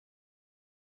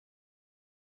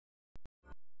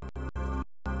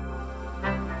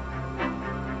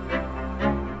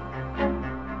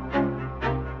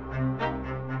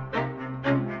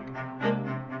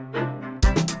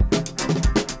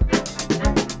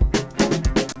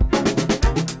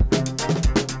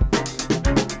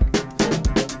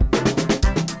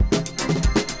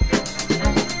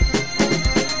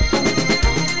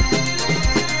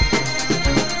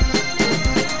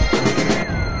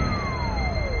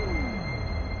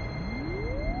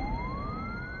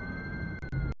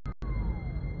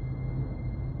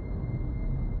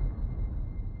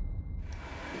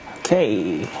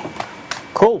Okay,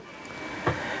 cool.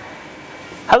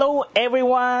 Hello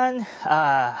everyone,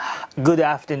 good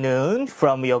afternoon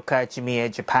from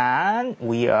YokosoNews, Japan.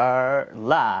 We are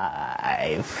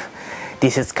live.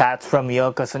 This is Kat from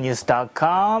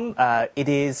YokosoNews.com. It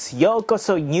is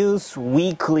YokosoNews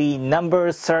Weekly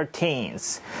number 13.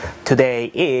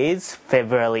 Today is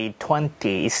February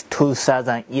 20th,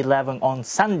 2011 on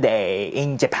Sunday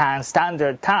in Japan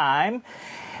Standard Time.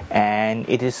 And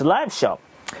it is a live show.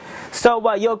 So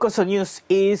YokosoNews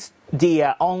is the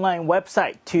online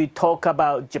website to talk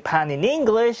about Japan in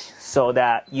English so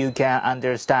that you can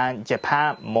understand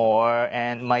Japan more.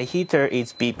 And my heater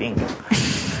is beeping.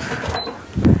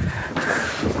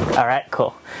 Alright,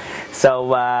 cool. So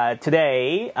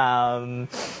today,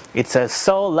 it's a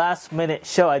so last minute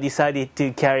show. I decided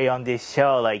to carry on this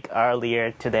show like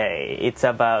earlier today. It's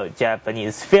about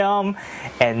Japanese film.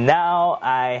 And now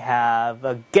I have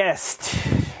a guest.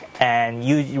 And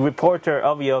reporter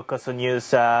of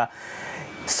YokosoNews,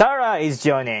 Sarah is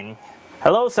joining.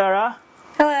 Hello, Sarah.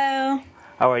 Hello.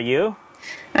 How are you?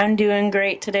 I'm doing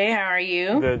great today. How are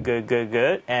you?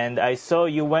 Good. And I saw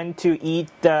you went to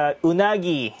eat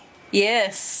unagi.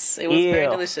 Yes, it was very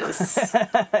delicious.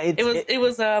 It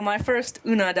was my first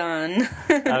unadon.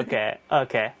 Okay.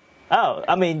 Oh,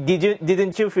 I mean,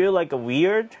 didn't you feel like a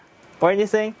weird or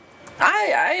anything?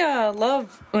 I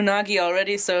love unagi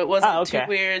already, so it wasn't too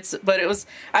weird. But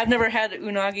I've never had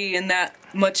unagi in that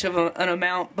much of an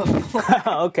amount before.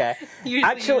 Okay.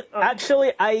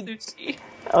 Actually, I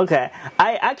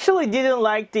actually didn't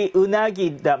like the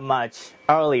unagi that much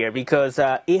earlier because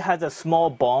it has a small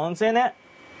bones in it.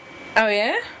 Oh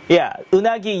yeah? Yeah,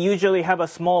 unagi usually have a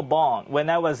small bone. When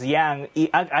I was young,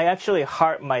 I actually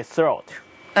hurt my throat.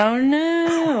 Oh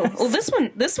no! Well, this one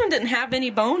didn't have any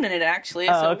bone in it actually.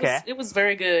 So it was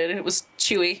very good. It was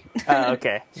chewy.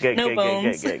 Okay, good. No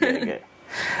bones. Good.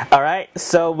 All right.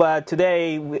 So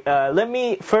today, let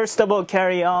me first of all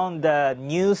carry on the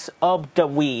news of the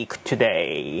week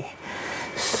today.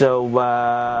 So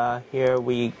here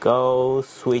we go.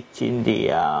 Switching to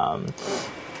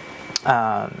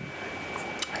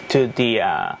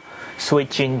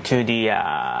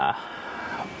the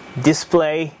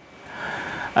display.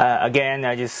 Again,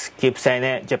 I just keep saying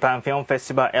it. Japan Film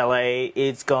Festival LA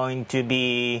is going to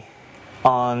be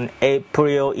on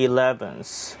April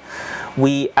 11th.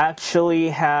 We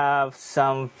actually have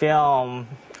some film.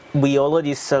 We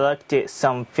already selected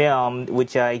some film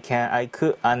which I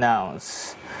could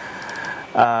announce.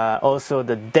 Also,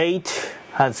 the date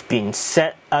has been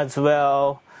set as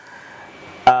well.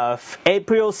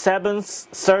 April 7th,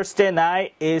 Thursday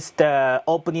night, is the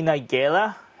opening night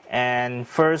gala, and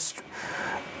first.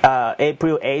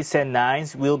 April 8th and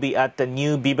 9th will be at the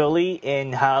New Beverly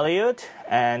in Hollywood,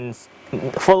 and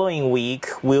following week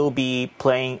we'll be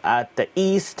playing at the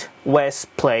East West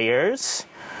Players,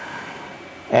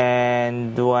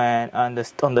 and when on the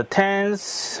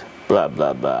 10th, blah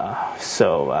blah blah.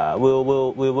 So we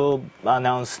will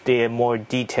announce the more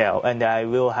detail, and I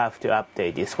will have to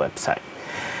update this website.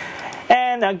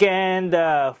 And again,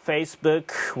 the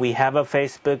Facebook, we have a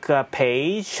Facebook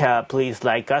page. Please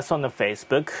like us on the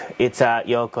Facebook. It's at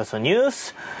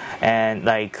YokosoNews. And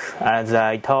like as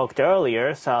I talked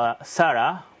earlier,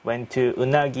 Sarah went to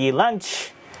unagi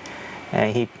lunch.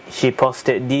 And she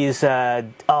posted these,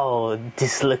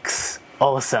 this looks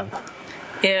awesome.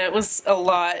 Yeah, it was a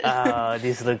lot.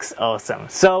 This looks awesome.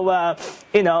 So, on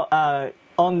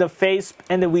the Facebook,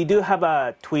 and we do have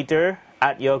a Twitter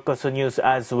at YokosoNews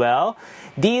as well.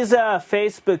 These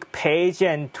Facebook page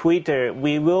and Twitter,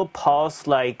 we will post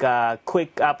like a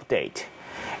quick update,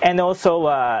 and also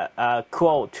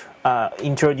quote,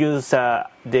 introduce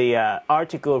the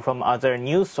article from other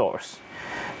news source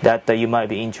that you might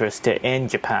be interested in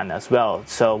Japan as well.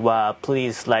 So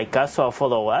please like us or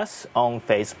follow us on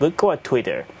Facebook or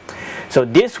Twitter. So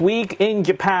this week in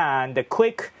Japan, the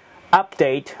quick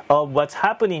update of what's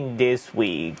happening this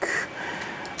week.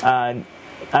 This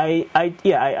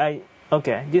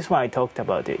one I talked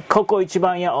about it. Koko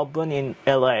Ichibanya opened in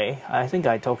LA. I think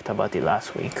I talked about it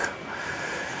last week.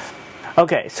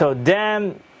 Okay, so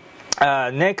then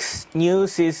next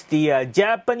news is the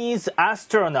Japanese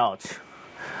astronaut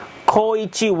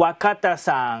Koichi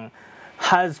Wakata-san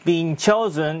has been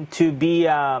chosen to be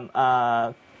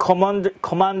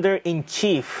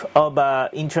commander-in-chief of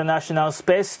International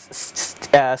Space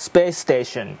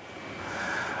Station.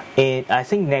 I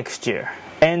think next year,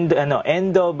 end of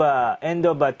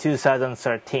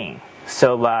 2013.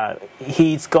 So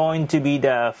he's going to be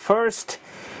the first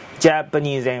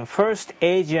Japanese and first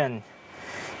Asian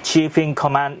chief in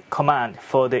command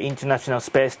for the International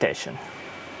Space Station.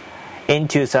 in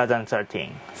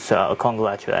 2013. So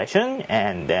congratulations,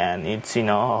 and then it's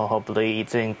hopefully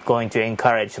it's going to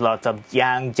encourage lots of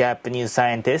young Japanese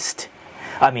scientists.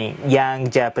 I mean, young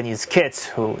Japanese kids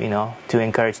who to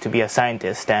encourage to be a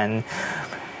scientist and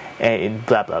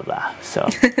blah blah blah. So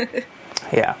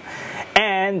yeah,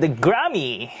 and the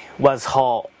Grammy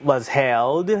was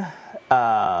held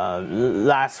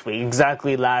last week,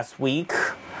 exactly last week,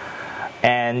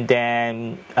 and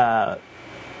then.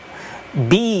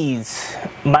 Bees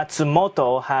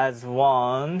Matsumoto has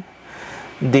won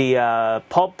the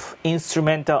Pop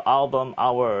Instrumental Album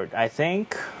Award, I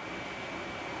think,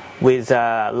 with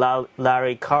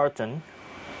Larry Carlton.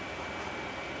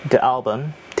 The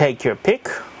album, Take Your Pick.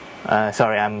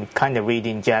 Sorry, I'm kind of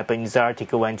reading Japanese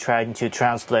article and trying to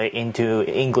translate into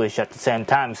English at the same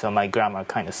time, so my grammar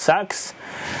kind of sucks.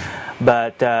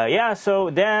 But yeah, so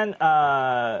then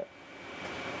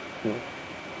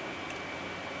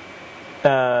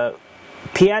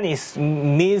pianist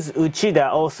Ms.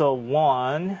 Uchida also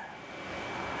won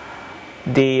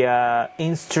the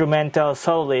Instrumental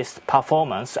Soloist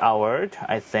Performance Award,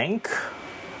 I think.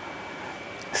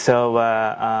 So,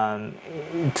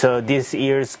 so this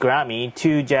year's Grammy,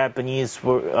 2 Japanese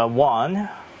were won.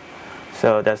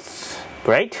 So that's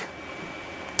great.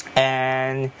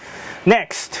 And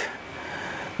next,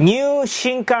 new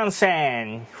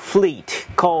Shinkansen fleet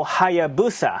called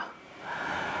Hayabusa.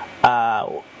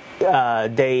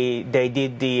 They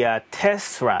did the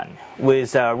test run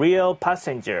with a real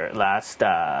passenger last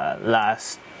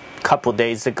couple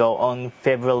days ago on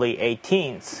February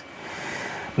 18th.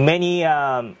 Many,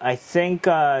 I think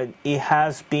it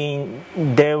has been,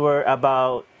 there were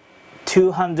about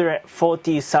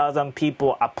 240,000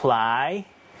 people apply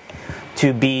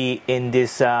to be in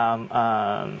this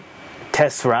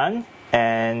test run,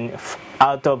 and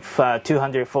out of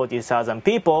 240,000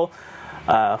 people,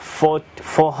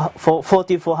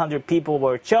 4,400 people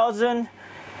were chosen,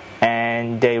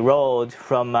 and they rode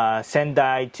from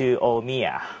Sendai to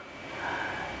Omiya.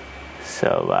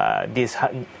 So this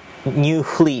new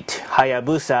fleet,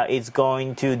 Hayabusa, is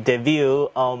going to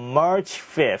debut on March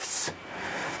 5th.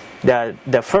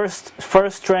 The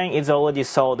first train is already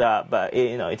sold out, but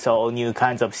it's all new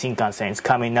kinds of Shinkansen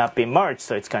coming up in March,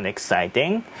 so it's kind of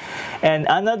exciting. And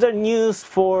another news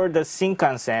for the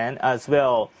Shinkansen as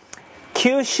well.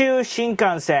 Kyushu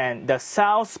Shinkansen, the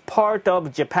south part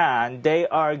of Japan, they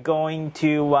are going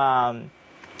to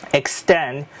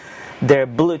extend their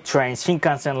bullet train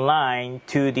Shinkansen line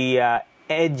to the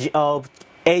edge of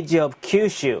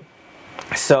Kyushu.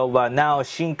 So now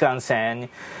Shinkansen,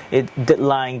 the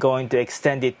line going to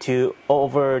extend it to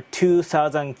over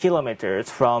 2,000 kilometers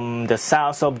from the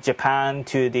south of Japan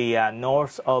to the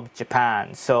north of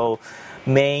Japan. So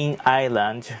main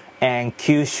island and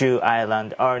Kyushu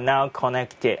Island are now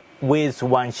connected with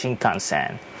one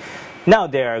Shinkansen. Now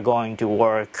they are going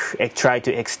to try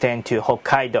to extend to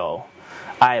Hokkaido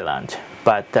Island.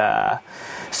 But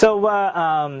so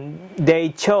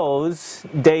they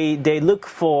look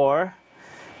for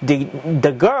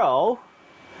the girl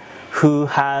who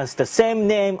has the same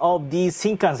name of these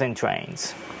Shinkansen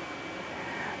trains.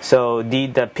 So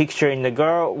the picture in the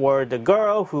girl were the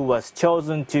girl who was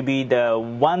chosen to be the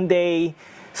one-day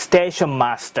station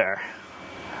master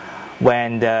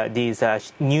when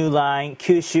this new line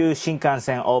Kyushu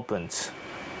Shinkansen opens.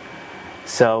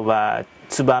 So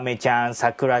Tsubame-chan,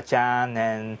 Sakura-chan,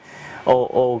 and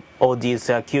all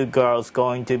these cute girls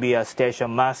going to be a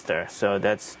station master. So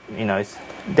that's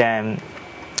then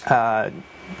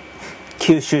Kyushu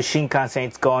Shinkansen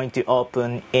is going to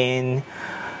open in,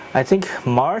 I think,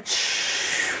 March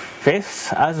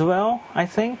 5th as well, I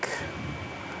think.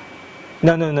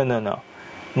 No.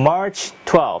 March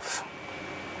 12th.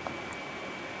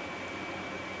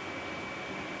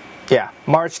 Yeah,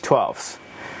 March 12th.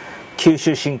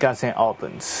 Kyushu Shinkansen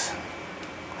opens.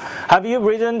 Have you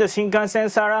ridden the Shinkansen,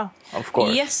 Sarah? Of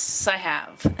course. Yes, I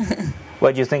have.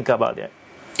 What do you think about it?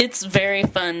 It's very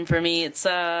fun for me. It's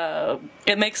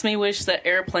it makes me wish that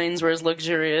airplanes were as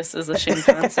luxurious as the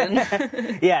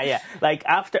Shinkansen. Yeah. Like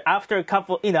after a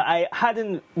couple, I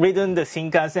hadn't ridden the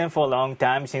Shinkansen for a long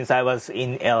time since I was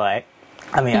in LA.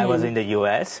 I mean, I was in the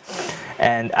US,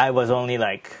 and I was only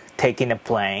like taking a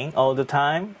plane all the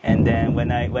time. And then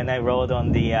when I rode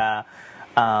on the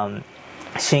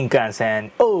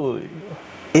Shinkansen,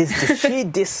 is she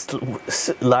this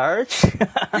large?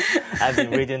 I've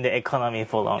been reading the economy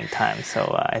for a long time,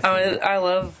 so I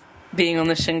love being on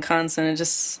the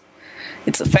Shinkansen.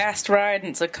 It's a fast ride and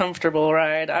it's a comfortable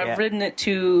ride. I've ridden it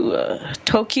to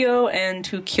Tokyo and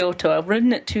to Kyoto. I've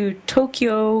ridden it to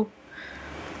Tokyo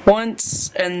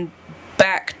once and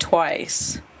back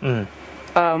twice.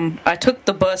 I took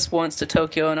the bus once to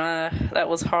Tokyo, and that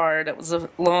was hard. It was a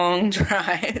long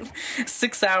drive,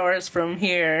 6 hours from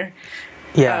here,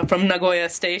 from Nagoya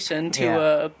Station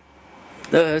to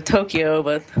Tokyo.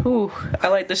 But I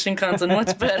like the Shinkansen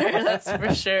much better. That's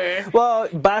for sure. Well,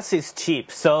 bus is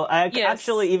cheap, so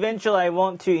actually eventually I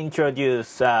want to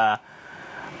introduce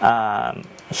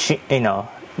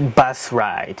bus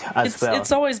ride as well.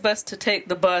 It's always best to take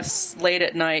the bus late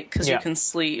at night because you can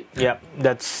sleep. Yeah,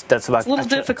 that's about. It's a little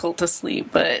difficult to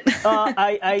sleep, but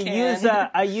I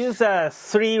use a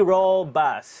 3-row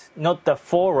bus, not the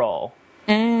 4-row.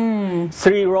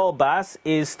 3-row bus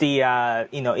is the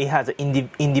it has an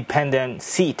independent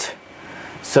seat,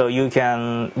 so you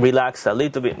can relax a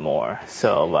little bit more.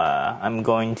 So I'm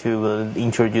going to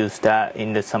introduce that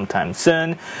in sometime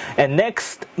soon. And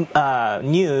next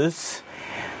news.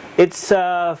 It's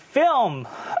a film,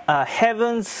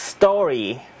 Heaven's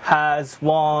Story, has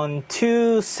won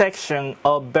 2 sections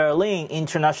of Berlin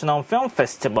International Film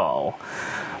Festival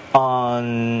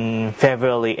on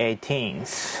February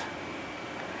 18th.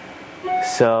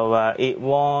 So it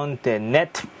won the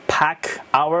NetPac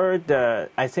Award,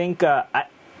 I think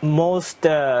most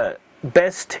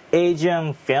Best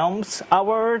Asian Films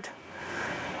Award,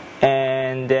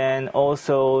 and then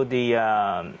also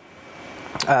the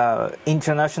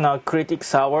International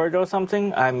Critics Award or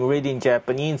something. I'm reading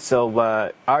Japanese,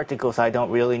 so articles I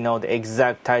don't really know the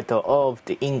exact title of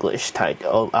the English title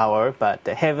of award, but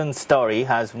the Heaven Story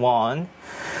has won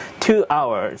 2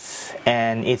 awards,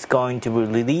 and it's going to be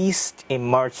released in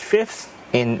March 5th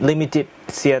in limited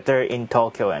theater in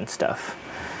Tokyo and stuff.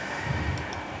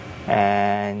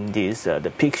 And these are the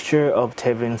picture of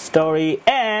Heaven Story,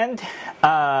 and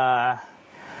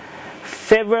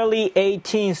February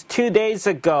 18th, 2 days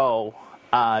ago,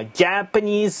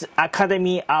 Japanese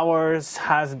Academy Awards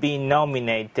has been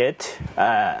nominated,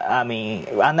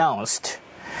 announced.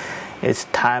 It's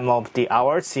time of the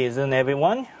award season,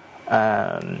 everyone.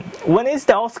 When is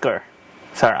the Oscar,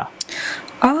 Sarah?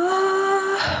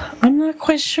 I'm not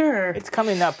quite sure. It's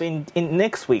coming up in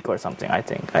next week or something, I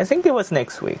think. I think it was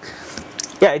next week.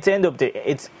 Yeah, it's end of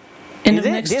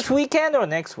this weekend or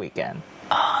next weekend?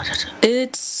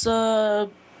 It's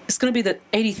going to be the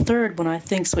 83rd one, I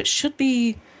think. So it should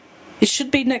be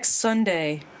next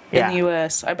Sunday in the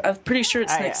U.S. I'm pretty sure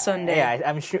it's next Sunday. Yeah,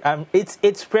 I'm sure.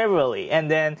 It's February,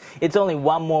 and then it's only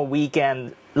one more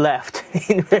weekend left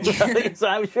in February, so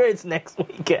I'm sure it's next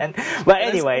weekend. But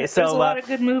anyway, there's a lot of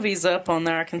good movies up on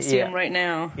there. I can see them right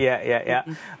now. Yeah.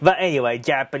 But anyway,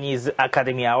 Japanese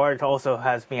Academy Award also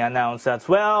has been announced as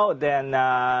well. Then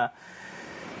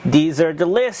these are the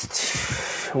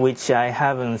list, which I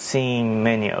haven't seen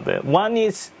many of it. One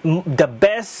is the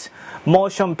best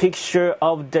motion picture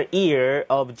of the year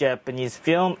of Japanese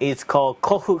film is called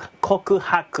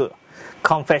Kokuhaku,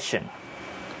 Confession.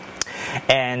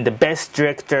 And the best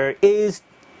director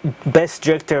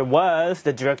was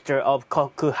the director of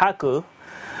Kokuhaku,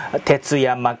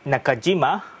 Tetsuya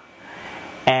Nakajima.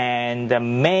 And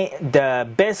the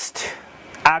best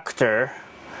actor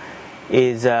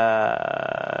is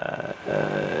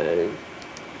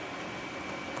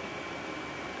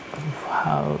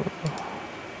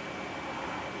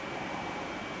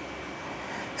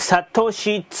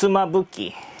Satoshi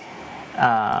Tsumabuki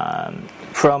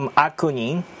from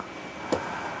Akunin.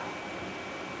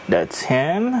 That's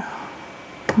him.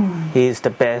 He's the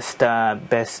best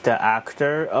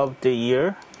actor of the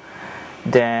year.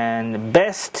 Then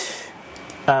best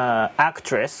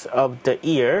actress of the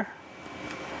year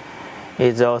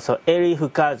is also Eri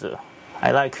Fukazu.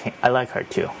 I like her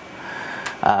too.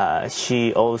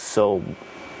 She also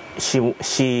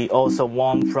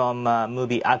won from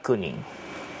movie Akunin.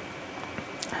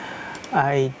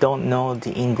 I don't know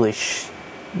the English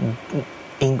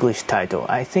title.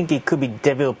 I think it could be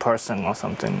Devil Person or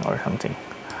something.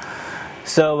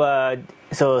 So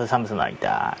something like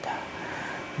that.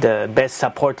 The best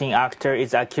supporting actor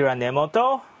is Akira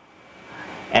Nemoto,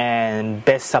 and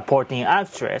best supporting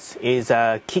actress is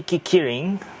Kiki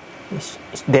Kirin.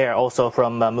 They're also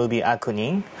from the movie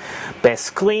Akunin.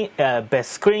 Best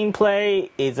screenplay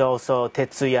is also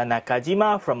Tetsuya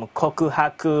Nakajima from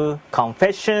Kokuhaku,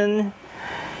 Confession.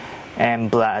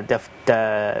 And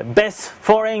the best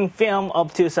foreign film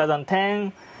of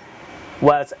 2010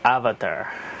 was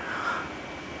Avatar.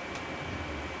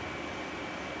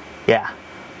 Yeah.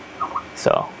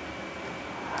 So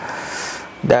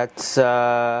that's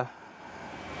it.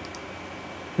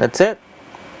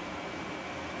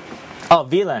 Oh,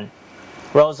 villain,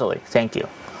 Rosalie. Thank you.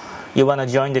 You wanna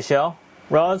join the show,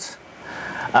 Rose?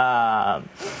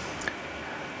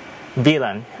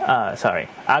 villain. Sorry,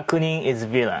 Akunin is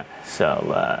villain.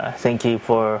 So thank you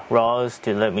for Rose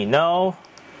to let me know.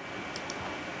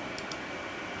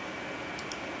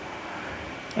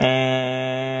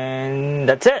 And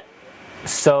that's it.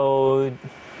 So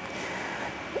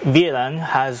villain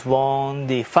has won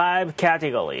the 5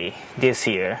 category this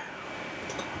year,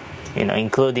 you know,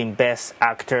 including best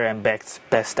actor and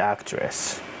best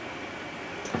actress.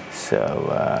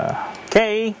 So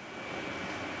okay,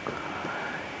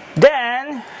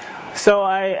 then so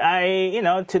I you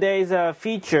know, today's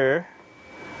feature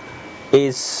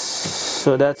is,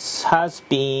 so that has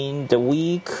been the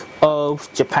week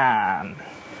of Japan.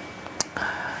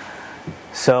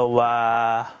 So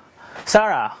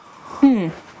Sarah,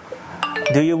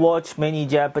 do you watch many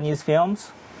Japanese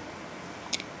films?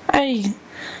 I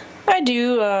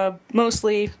do,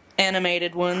 mostly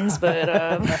animated ones, but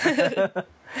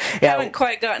haven't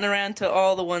quite gotten around to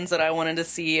all the ones that I wanted to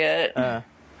see yet.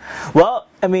 Well,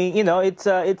 I mean, you know,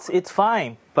 it's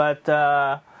fine, but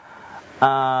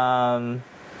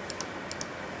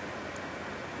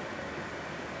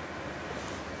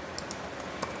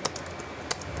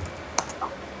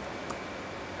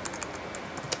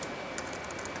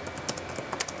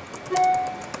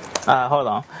hold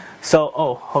on. So,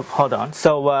 hold on.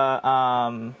 So,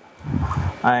 I'm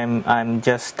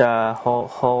just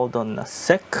hold on a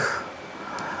sec.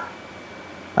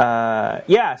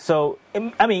 Yeah. So,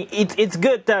 I mean, it's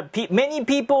good that many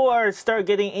people are start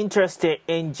getting interested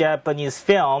in Japanese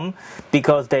film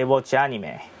because they watch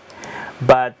anime.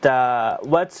 But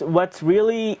what's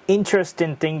really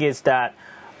interesting thing is that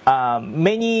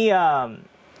many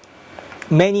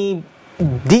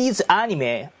these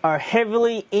anime are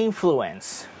heavily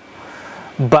influenced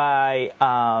by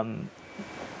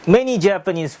many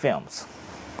Japanese films.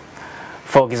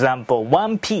 For example,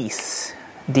 One Piece,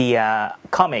 the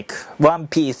comic One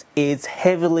Piece, is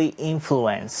heavily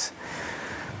influenced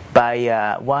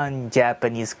by one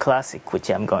Japanese classic,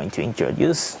 which I'm going to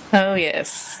introduce. Oh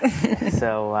yes.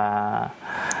 So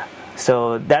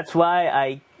that's why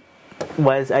I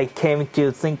came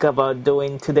to think about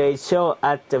doing today's show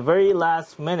at the very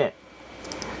last minute,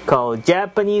 called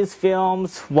Japanese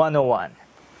Films 101.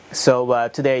 So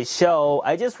today's show,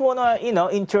 I just wanna, you know,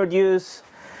 introduce,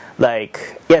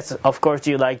 like, yes, of course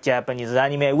you like Japanese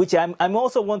anime, which I'm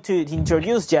also want to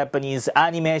introduce Japanese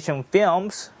animation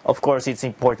films. Of course, it's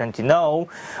important to know.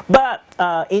 But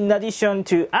in addition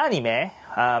to anime,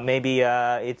 maybe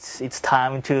it's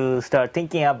time to start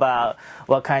thinking about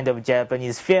what kind of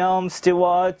Japanese films to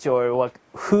watch, or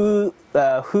who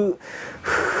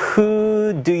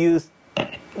do you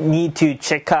need to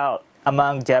check out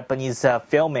among Japanese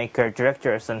filmmaker,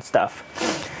 directors, and stuff.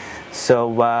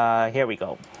 So here we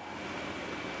go.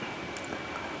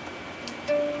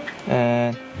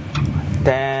 And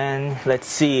then let's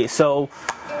see. So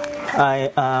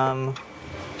I am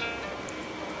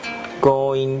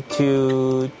going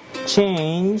to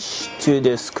change to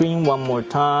the screen one more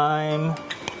time.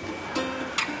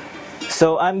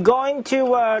 So I'm going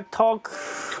to talk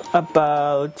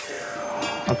about,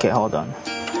 okay, hold on,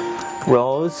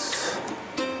 Rose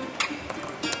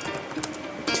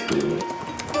to,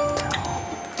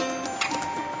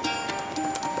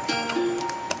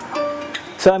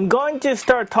 so I'm going to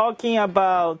start talking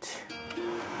about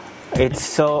it.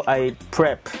 So I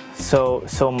prep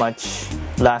so much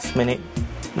last minute,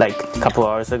 like a couple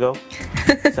hours ago.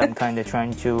 So I'm kind of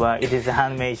trying to, it is a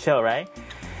handmade show, right?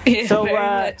 Yeah, so, very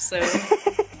much so.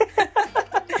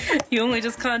 You only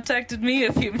just contacted me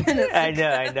a few minutes ago.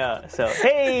 I know. So,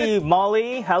 hey,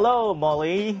 Molly. Hello,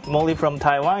 Molly. Molly from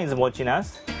Taiwan is watching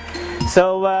us.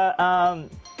 So,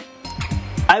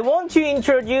 I want to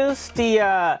introduce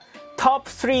the top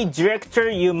 3 director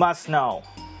you must know.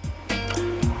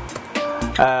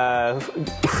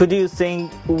 Who do you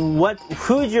think,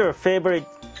 who's your favorite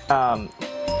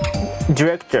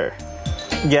director,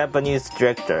 Japanese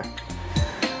director?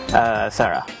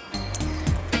 Sarah.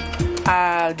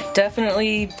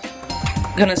 Definitely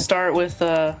gonna start with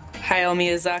Hayao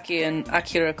Miyazaki and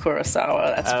Akira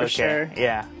Kurosawa, that's for sure.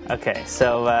 Yeah, okay.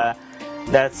 So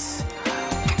that's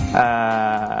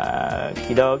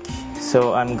kidoki.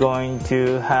 So I'm going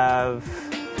to have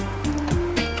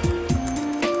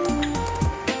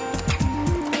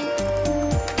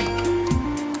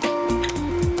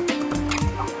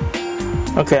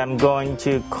okay, I'm going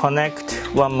to connect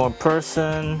one more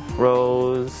person,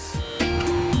 Rose.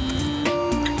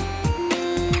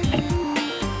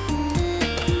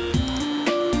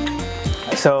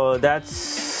 So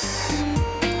that's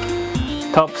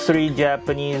top 3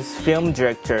 Japanese film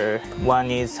director.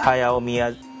 One is Hayao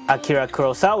Akira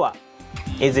Kurosawa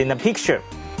is in the picture.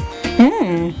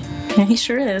 He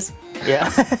sure is. Yeah.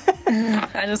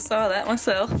 I just saw that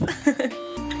myself.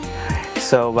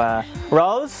 So,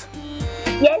 Rose?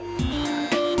 Yes.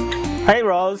 Hey,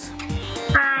 Rose.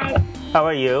 Hi. How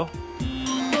are you?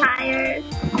 Tired.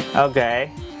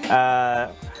 Okay.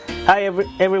 Hi,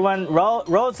 everyone.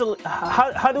 Rosalie.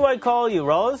 How do I call you?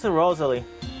 Rose or Rosalie?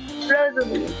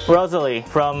 Rosalie. Rosalie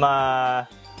from where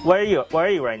are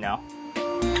you right now?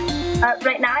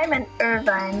 Right now I'm in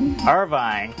Irvine.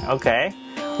 Irvine. Okay.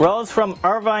 Rose from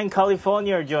Irvine,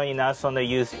 California, are joining us on the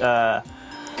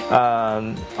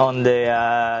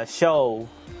show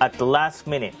at the last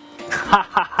minute.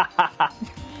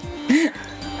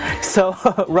 So,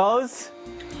 Rose.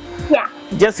 Yeah.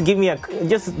 Just feed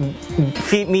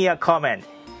me a comment.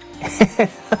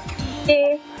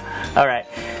 Okay. All right.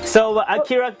 So,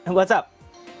 Akira, what's up?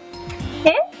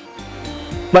 Hey?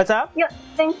 What's up? Yeah.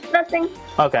 Nothing.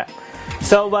 Okay.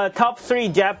 So, top 3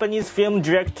 Japanese film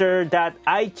director that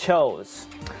I chose.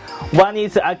 One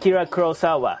is Akira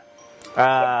Kurosawa.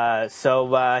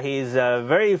 He's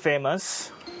very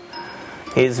famous.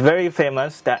 He's very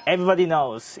famous that everybody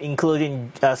knows,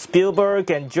 including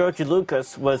Spielberg and George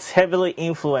Lucas was heavily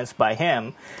influenced by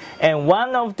him. And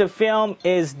one of the film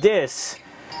is this,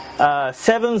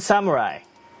 Seven Samurai.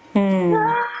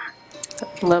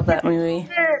 Love that movie.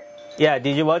 Yeah,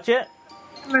 did you watch it?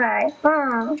 Right.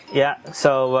 Yeah,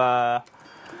 so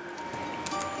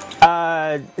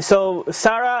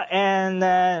Sarah and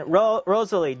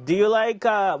Rosalie, do you like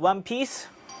One Piece?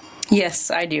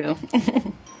 Yes, I do.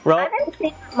 I haven't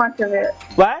seen that much of it.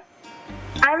 What?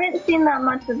 I haven't seen that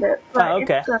much of it, but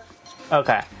okay. It's good.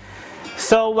 Okay.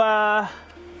 So,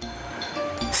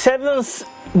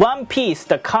 One Piece,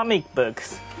 the comic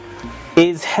books,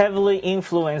 is heavily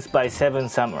influenced by Seven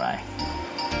Samurai.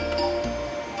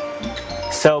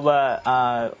 So,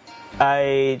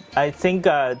 I think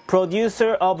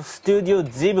producer of Studio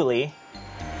Ghibli,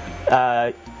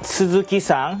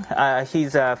 Suzuki-san,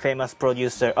 he's a famous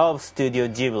producer of Studio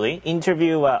Ghibli,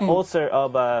 interview author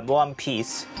of One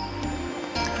Piece.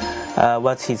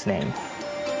 What's his name?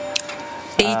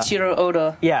 Eiichiro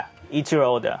Oda. Yeah, Eiichiro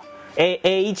Oda.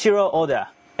 Eiichiro Oda.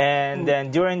 And then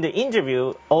during the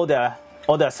interview,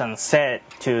 Oda-san said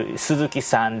to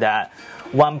Suzuki-san that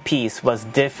One Piece was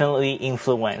definitely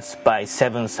influenced by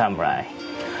Seven Samurai.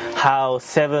 How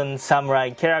Seven Samurai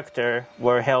characters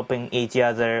were helping each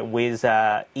other with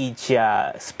each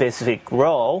specific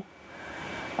role.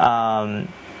 That's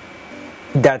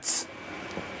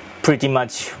pretty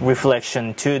much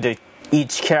reflection to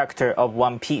each character of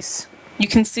One Piece. You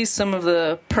can see some of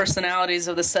the personalities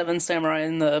of the Seven Samurai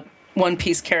in the One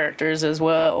Piece characters as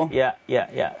well. Yeah.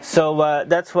 So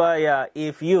that's why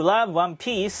if you love One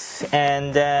Piece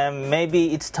and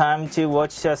maybe it's time to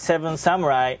watch Seven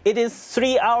Samurai. It is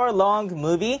 3-hour long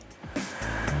movie.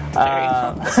 Very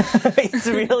long. It's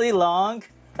really long.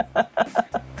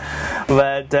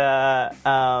 But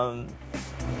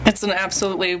it's an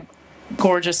absolutely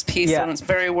gorgeous piece, Yeah. and it's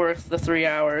very worth the 3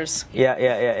 hours.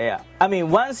 Yeah. I mean,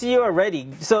 once you are ready,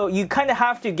 so you kind of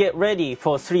have to get ready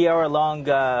for 3-hour long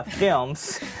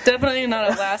films. Definitely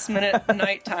not a last minute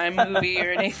nighttime movie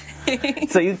or anything.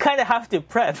 So you kind of have to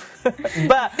prep.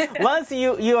 But once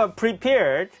you are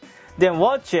prepared, then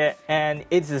watch it, and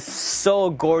it's a so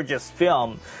gorgeous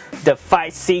film. The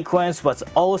fight sequence was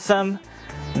awesome.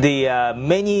 The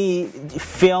many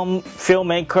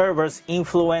filmmaker was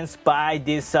influenced by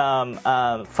this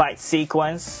fight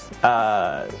sequence,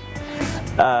 the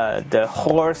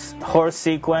horse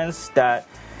sequence. That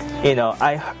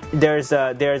there's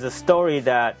a story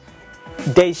that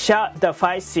they shot the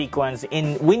fight sequence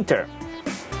in winter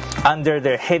under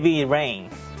the heavy rain,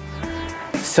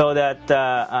 so that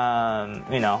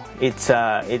it's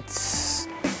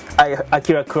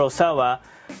Akira Kurosawa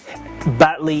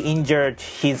badly injured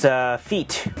his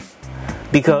feet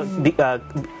because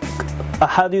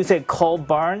how do you say cold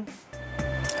burn?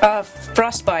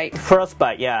 Frostbite.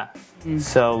 Frostbite, yeah.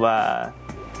 So,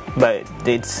 but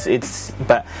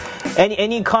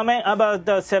any comment about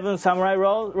the Seven Samurai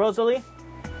Rosalie?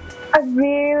 I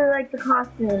really like the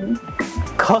costumes.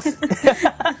 Costume?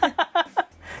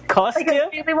 Like, I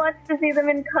really wanted to see them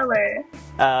in color.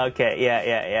 Okay,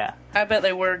 yeah. I bet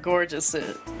they were gorgeous in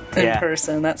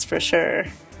person, that's for sure.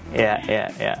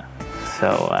 Yeah.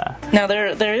 So, now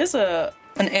there is an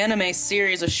anime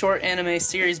series, a short anime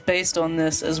series based on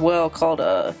this as well, called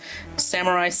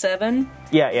Samurai 7.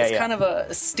 It's kind of a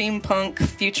steampunk,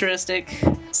 futuristic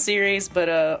series,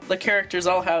 but the characters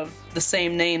all have the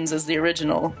same names as the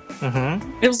original.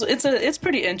 It's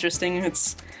pretty interesting.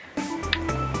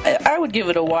 I would give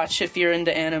it a watch if you're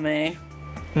into anime.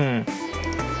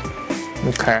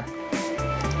 Okay.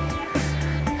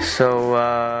 So,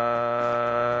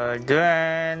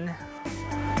 then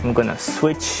I'm gonna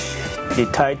switch the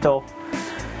title.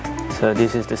 So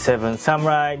this is the Seven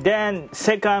Samurai. Then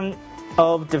second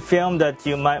of the film that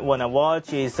you might wanna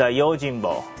watch is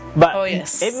Yojimbo. But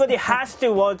everybody has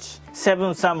to watch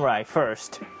Seven Samurai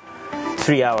first.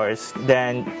 3 hours.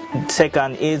 Then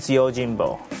second is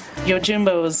Yojimbo.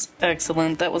 Yojimbo was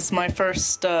excellent. That was my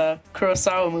first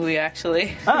Kurosawa movie,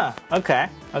 actually. Ah, okay.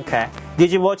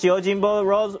 Did you watch Yojimbo,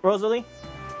 Rosalie?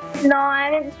 No,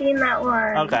 I haven't seen that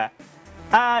one. Okay.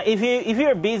 If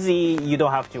you're busy, you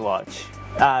don't have to watch.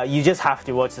 You just have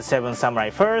to watch the Seven Samurai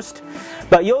first.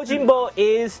 But Yojimbo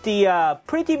is the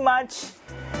pretty much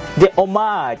the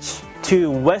homage to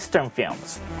Western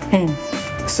films.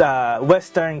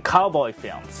 Western cowboy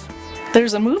films.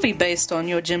 There's a movie based on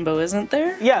Yojimbo, isn't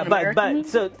there? Yeah, but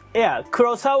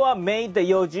Kurosawa made the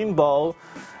Yojimbo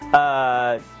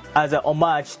as a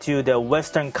homage to the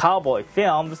Western cowboy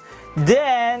films.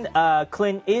 Then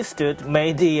Clint Eastwood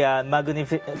made the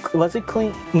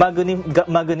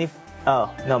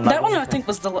Oh no, that one I think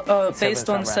was the based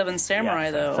on Seven Samurai,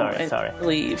 though. I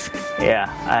believe. Yeah,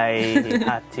 I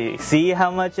had to see how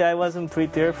much I wasn't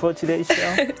prepared for today's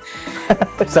show.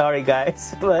 Sorry,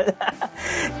 guys, but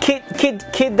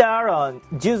Kitano,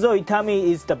 Jujo Itami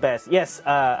is the best. Yes,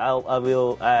 I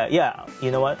will. Yeah,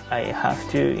 you know what? I have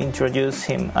to introduce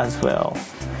him as well.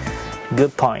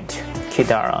 Good point,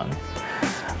 Kitano.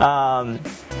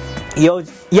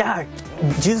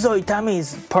 Jujo Itami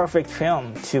is perfect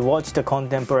film to watch the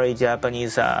contemporary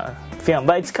Japanese film,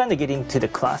 but it's kind of getting to the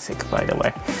classic, by the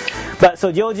way. But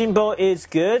so Yojimbo is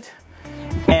good,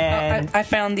 and I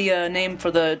found the name for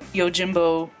the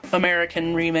Yojimbo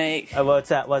American remake. What's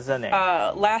that? What's the name?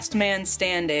 Last Man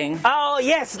Standing. Oh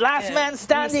yes, Last Man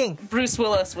Standing. Bruce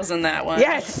Willis was in that one.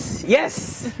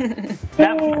 Yes.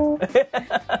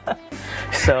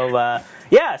 So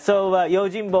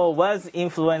Yojimbo was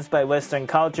influenced by Western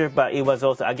culture, but it was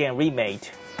also again remade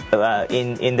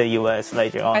in the U.S.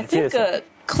 later on. I think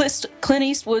Clint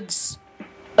Eastwood's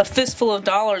A Fistful of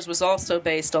Dollars was also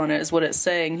based on it, is what it's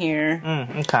saying here.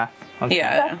 Okay.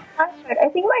 Yeah. I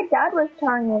think my dad was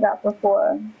telling me that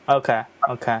before. Okay.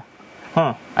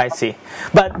 I see.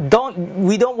 But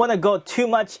we don't want to go too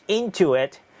much into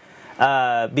it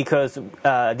because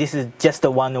this is just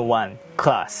a 101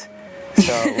 class.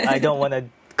 So I don't want to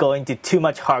go into too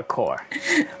much hardcore.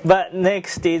 But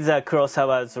next is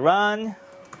Kurosawa's Run.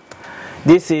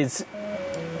 This is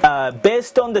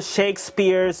based on the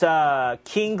Shakespeare's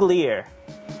King Lear.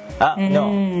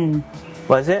 No.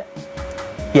 Was it?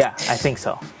 Yeah, I think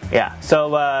so. Yeah.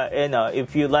 So,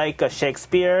 if you like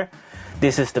Shakespeare,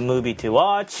 this is the movie to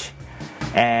watch.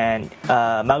 And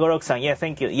Magorok-san, yeah,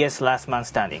 thank you. Yes, Last Man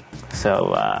Standing.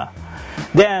 So,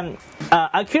 then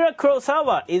Akira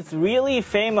Kurosawa is really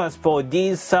famous for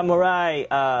these samurai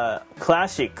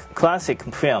classic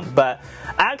film. But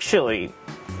actually,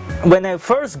 when I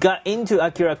first got into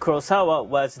Akira Kurosawa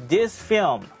was this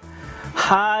film,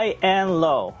 High and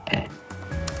Low.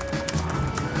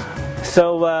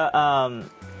 So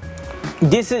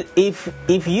this is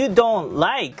if you don't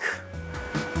like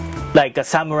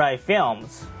samurai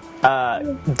films,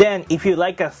 then if you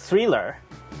like a thriller,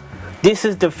 this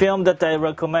is the film that I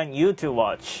recommend you to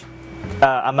watch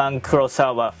among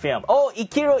Kurosawa film. Oh,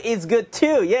 Ikiru is good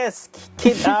too. Yes,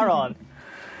 Kid Aaron.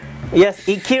 Yes,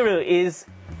 Ikiru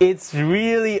it's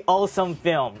really awesome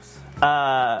films.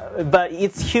 But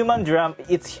it's human drama.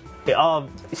 It's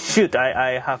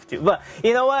I have to. But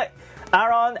you know what,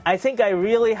 Aaron, I think I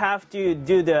really have to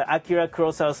do the Akira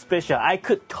Kurosawa special. I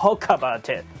could talk about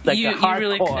it. You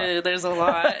really could. There's a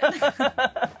lot.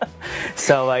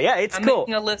 So it's I'm cool.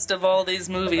 making a list of all these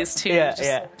movies too. So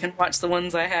I can watch the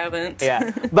ones I haven't.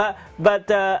 Yeah, but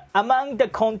among the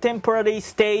contemporary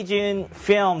staging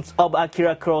films of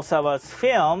Akira Kurosawa's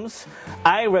films,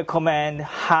 I recommend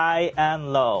High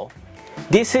and Low.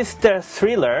 This is the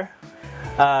thriller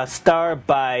starred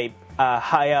by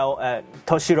Hayao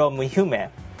Toshiro Mifume.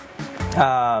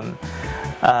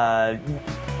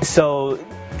 So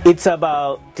it's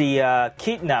about the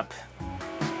kidnap.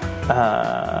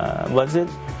 Was it?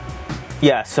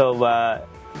 Yeah. So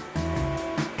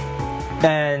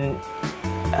and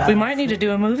we might need to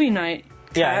do a movie night.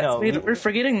 Yeah, I know. We're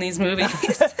forgetting these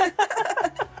movies.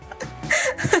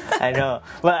 I know,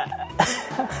 but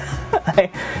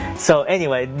so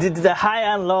anyway, the High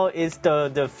and Low is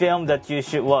the film that you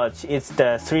should watch. It's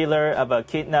the thriller about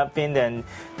kidnapping and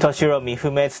Toshiro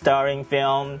Mifume starring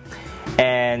film,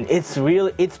 and it's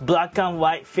black and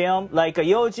white film like a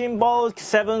Yojimbo,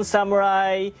 Seven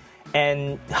Samurai,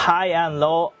 and High and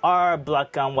Low are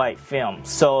black and white films.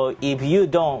 So if you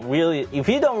don't really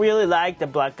like the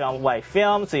black and white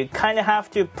film, so you kind of have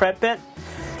to prep it.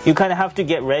 you kind of have to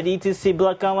get ready to see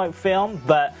black and white film.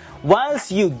 But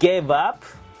once you gave up,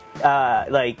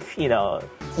 like, you know,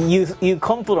 you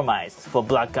compromise for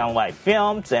black and white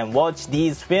films and watch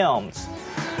these films.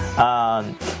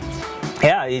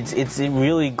 Yeah, it's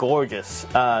really gorgeous.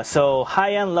 So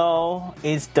High and Low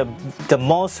is the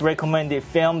most recommended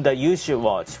film that you should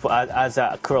watch as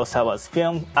a Kurosawa's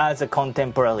film, as a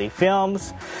contemporary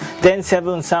films. Then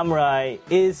Seven Samurai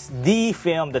is the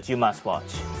film that you must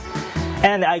watch.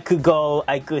 And I could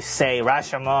say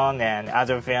Rashomon and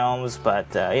other films, but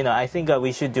you know, I think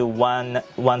we should do one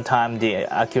time the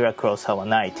Akira Kurosawa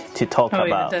night to talk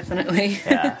about. Yeah, definitely.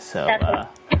 Yeah, so.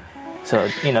 So,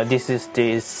 you know, this is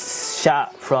this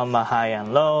shot from High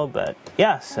and Low, but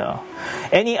yeah, so.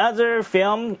 Any other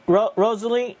film,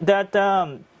 Rosalie, that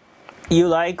you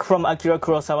like from Akira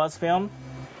Kurosawa's film?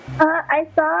 I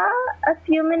saw a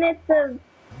few minutes of,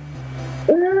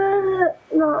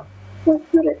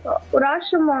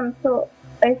 Rashomon, so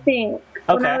I think,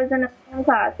 when I was in a film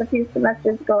class a few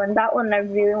semesters ago, and that one I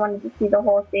really wanted to see the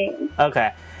whole thing.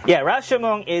 Okay. Yeah,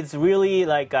 Rashomon is really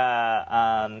like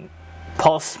a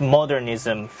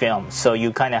postmodernism film, so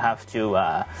you kind of have to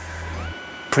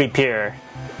prepare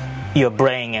your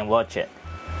brain and watch it.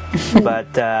 But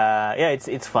yeah,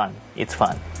 it's fun. It's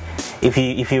fun if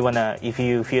you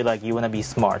feel like you wanna be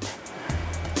smart.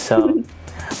 So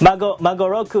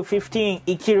Magoroku 15,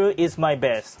 Ikiru is my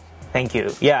best. Thank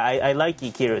you. Yeah, I like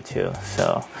Ikiru too.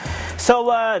 So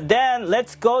then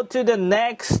let's go to the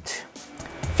next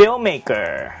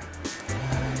filmmaker.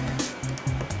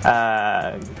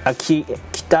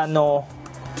 Kitano,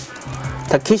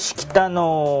 Takeshi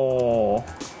Kitano.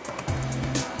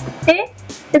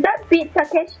 Did that beat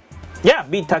Takeshi? Yeah,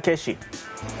 beat Takeshi.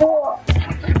 Oh.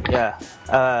 Yeah,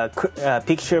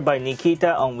 picture by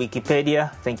Nikita on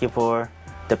Wikipedia. Thank you for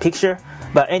the picture.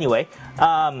 But anyway,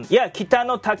 yeah,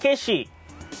 Kitano Takeshi.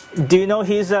 Do you know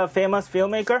he's a famous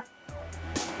filmmaker?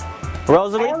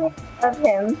 Rosalie? I only love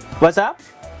him. What's up?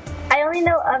 I only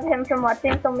know of him from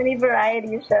watching so many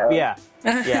variety shows. Yeah,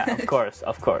 yeah, of course.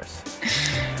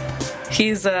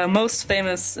 He's most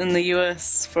famous in the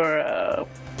U.S. for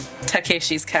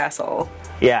Takeshi's Castle.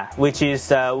 Yeah, which is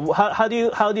how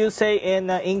do you say in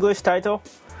English title?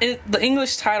 The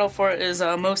English title for it is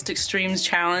Most Extremes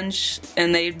Challenge,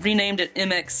 and they renamed it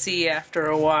MXC after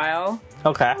a while.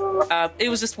 Okay. It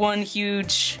was just one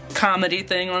huge comedy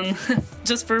thing on,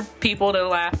 just for people to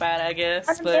laugh at, I guess.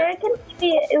 On American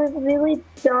TV, it was really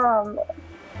dumb.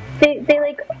 They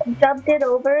like dubbed it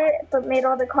over, but made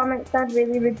all the comments sound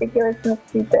really ridiculous and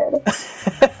stupid.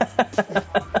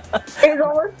 It was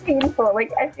almost painful.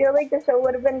 Like, I feel like the show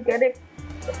would have been good if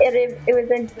it was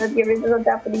in the original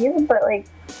Japanese, but like,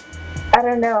 I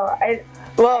don't know.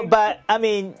 Well, but I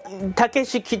mean,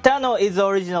 Takeshi Kitano is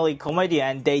originally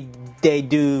comedian. They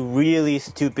do really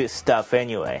stupid stuff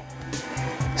anyway.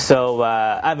 So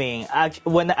I mean,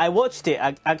 when I watched it,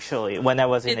 actually, when I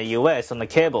was in the US on the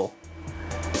cable.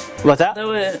 What's that?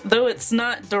 Though it's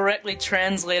not directly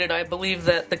translated, I believe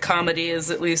that the comedy is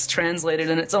at least translated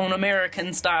in its own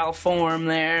American style form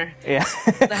there. Yeah.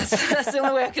 That's the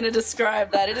only way I can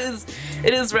describe that. It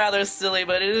is rather silly,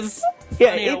 but it is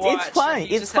funny to watch. It's funny.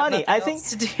 It's funny. I think.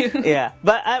 To do. Yeah,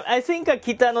 but I think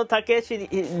Kitano Takeshi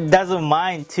doesn't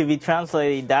mind to be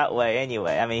translated that way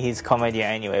anyway. I mean, he's comedian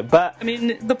anyway. But I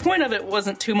mean, the point of it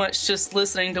wasn't too much just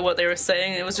listening to what they were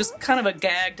saying. It was just kind of a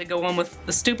gag to go on with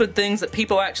the stupid things that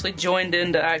people actually joined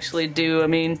in to actually do. I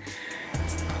mean,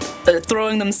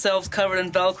 throwing themselves covered in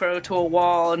Velcro to a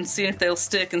wall and seeing if they'll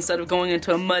stick instead of going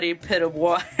into a muddy pit of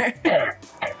water.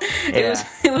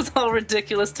 It was all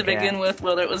ridiculous to begin with,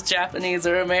 whether it was Japanese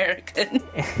or American.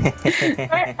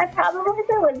 I probably think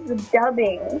it was the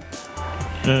dubbing.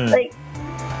 Like,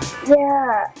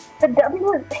 yeah, the dubbing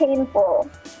was painful.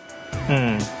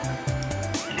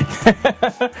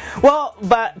 Well,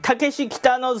 but Takeshi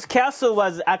Kitano's Castle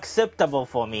was acceptable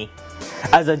for me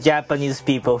as a Japanese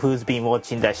people who's been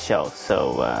watching that show.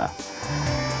 So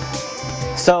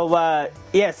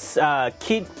yes,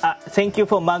 thank you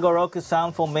for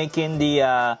Magoroku-san for making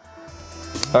the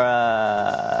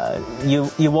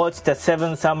you watched the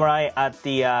Seven Samurai at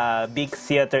the big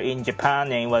theater in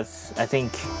Japan, and it was, I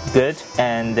think, good.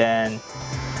 And then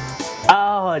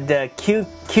the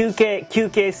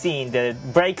QK scene, the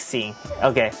break scene.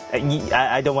 Okay,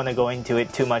 I don't want to go into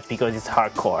it too much because it's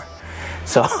hardcore.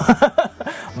 So,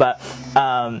 but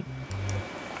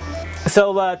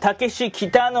Takeshi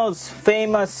Kitano's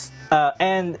famous,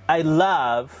 and I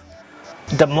love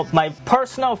my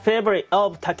personal favorite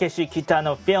of Takeshi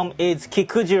Kitano film is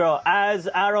Kikujiro, as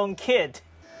Aaron Kidd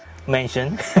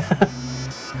mentioned.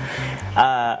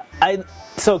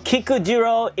 So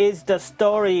Kikujiro is the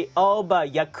story of a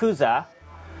yakuza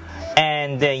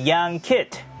and a young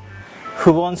kid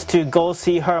who wants to go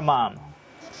see her mom.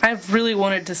 I've really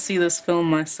wanted to see this film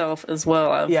myself as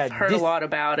well. I've heard a lot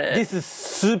about it. This is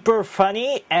super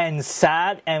funny and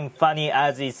sad and funny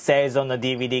as it says on the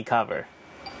DVD cover.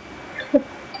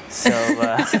 So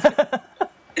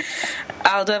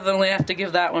I'll definitely have to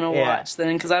give that one a watch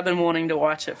then, because I've been wanting to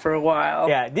watch it for a while.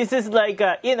 Yeah, this is like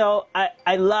I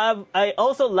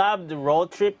also love the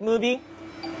road trip movie.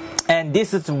 And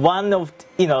this is one of,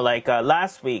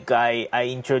 last week I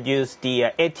introduced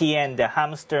the Etienne the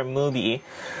Hamster movie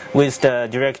with the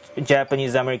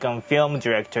Japanese-American film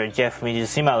director Jeff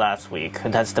Mijishima last week.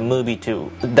 That's the movie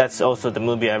too. That's also the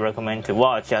movie I recommend to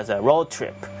watch as a road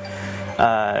trip,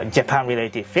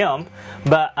 Japan-related film.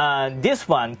 But this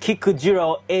one,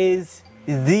 Kikujiro, is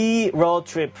the road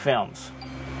trip films.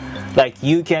 Like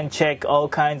you can check all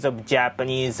kinds of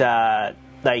Japanese,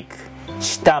 like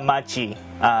Shitamachi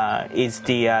is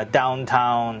the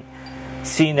downtown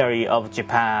scenery of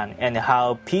Japan and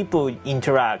how people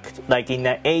interact like in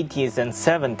the 80s and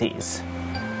 70s.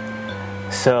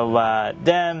 So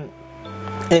then,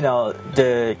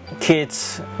 the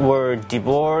kids were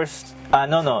divorced.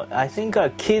 I think a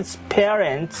kid's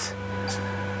parents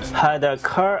had a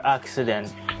car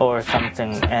accident or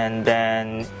something, and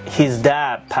then his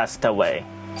dad passed away.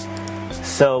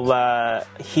 So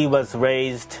he was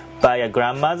raised by a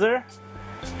grandmother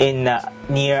in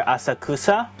near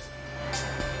Asakusa,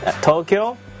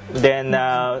 Tokyo. Then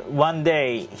one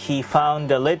day he found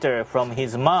a letter from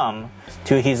his mom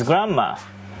to his grandma,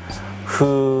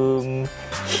 whom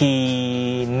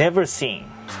he never seen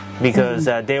because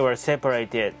they were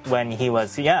separated when he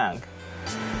was young.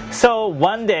 So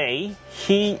one day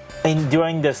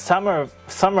during the summer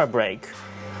break,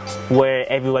 where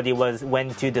everybody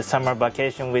went to the summer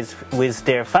vacation with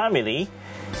their family,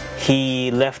 he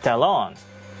left alone.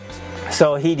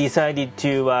 So he decided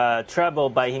to travel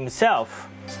by himself,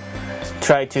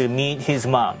 try to meet his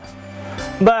mom.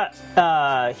 But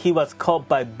he was caught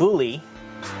by bully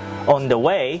on the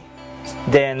way.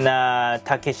 Then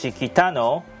Takeshi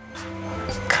Kitano,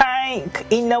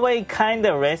 in a way, kind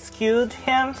of rescued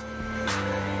him.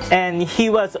 And he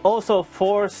was also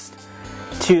forced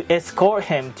to escort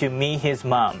him to meet his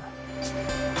mom.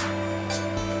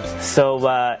 So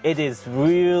it is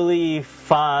really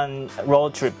fun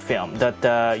road trip film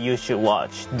that you should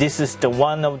watch. This is the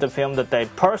one of the film that I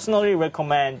personally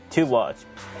recommend to watch.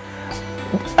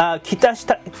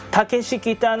 Takeshi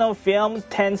Kitano film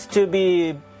tends to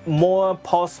be more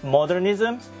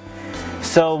postmodernism.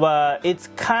 So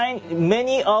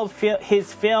many of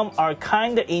his film are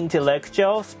kind of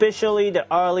intellectual, especially the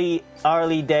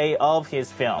early day of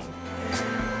his film.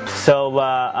 So,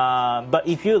 but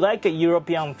if you like a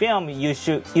European film, you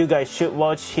guys should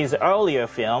watch his earlier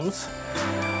films,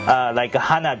 like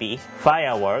Hanabi,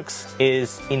 Fireworks. It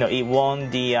won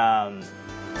the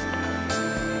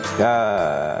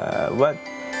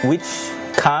which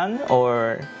Cannes,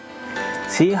 or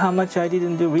see how much I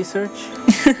didn't do research.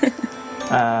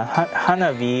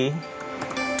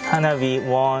 Hanabi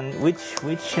won which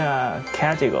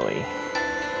category?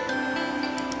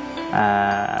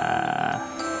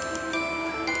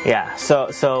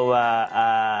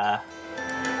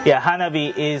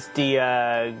 Hanabi is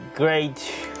the great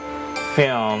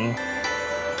film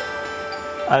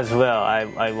as well.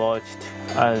 I watched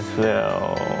as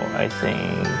well, I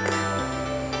think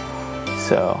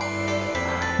so.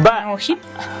 But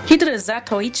he did a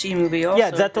Zatoichi movie also.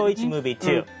 Yeah, Zatoichi movie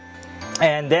too.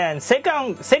 And then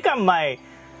second my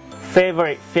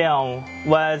favorite film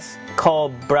was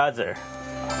called Brother.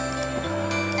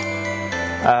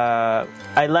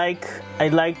 I like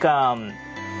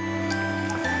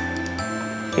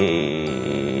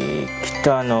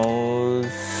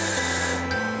Kitano's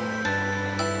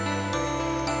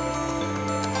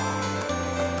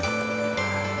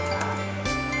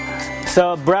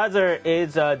So Brother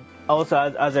is also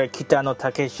other Kitano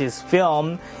Takeshi's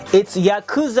film. It's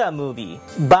Yakuza movie,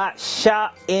 but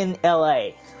shot in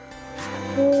LA.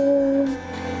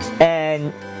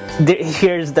 And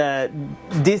here's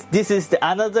this is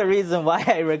another reason why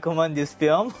I recommend this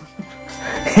film.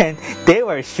 And they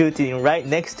were shooting right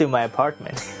next to my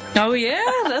apartment. Oh yeah,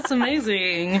 that's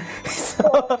amazing.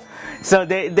 So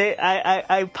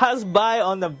I passed by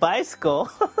on a bicycle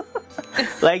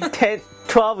like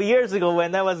 12 years ago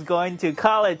when I was going to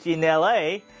college in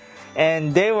LA,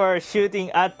 and they were shooting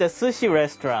at the sushi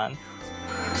restaurant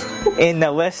in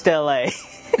West LA.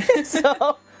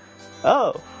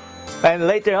 And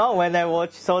later on when I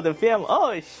saw the film,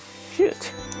 oh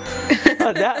shoot,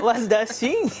 that was that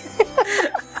scene.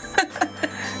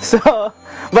 So,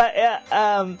 but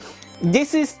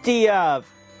this is the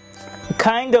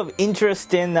kind of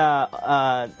interesting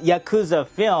Yakuza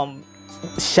film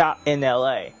shot in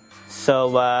LA.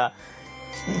 So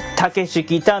Takeshi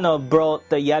Kitano brought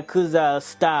the Yakuza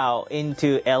style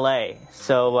into LA.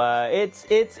 So it's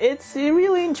a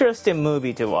really interesting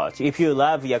movie to watch if you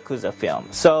love Yakuza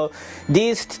films. So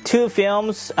these two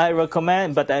films I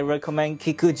recommend, but I recommend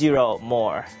Kikujiro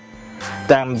more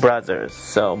than Brothers.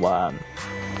 So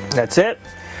that's it.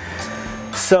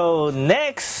 So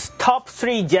next, top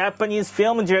 3 Japanese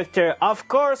film director. Of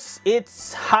course,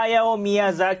 it's Hayao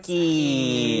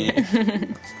Miyazaki.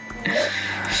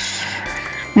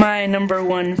 My number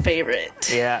 1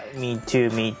 favorite. Yeah, me too.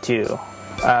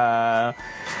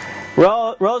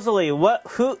 Rosalie,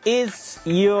 who is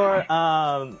your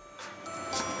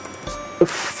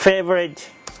favorite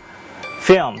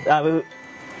film?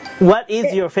 What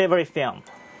is your favorite film?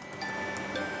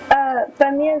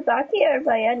 By Miyazaki or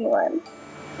by anyone?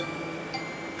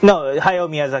 No, Hayao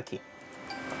Miyazaki.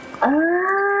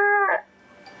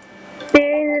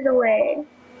 Spirited Away.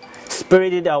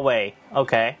 Spirited Away.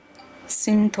 Okay.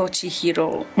 Sento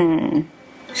Chihiro.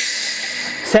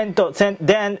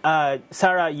 Then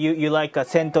Sarah, you like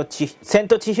Sento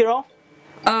Chihiro?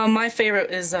 My favorite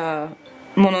is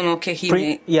Mononoke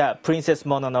Hime. Princess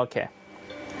Mononoke.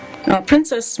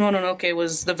 Princess Mononoke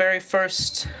was the very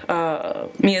first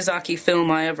Miyazaki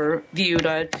film I ever viewed.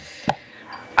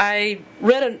 I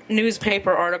read a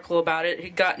newspaper article about it.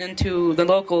 He'd gotten into the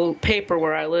local paper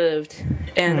where I lived,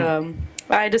 and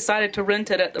I decided to rent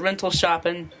it at the rental shop,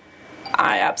 and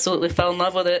I absolutely fell in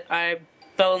love with it. I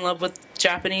fell in love with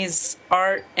Japanese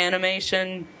art,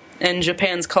 animation, and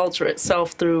Japan's culture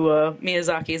itself through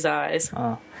Miyazaki's eyes.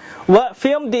 What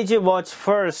film did you watch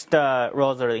first,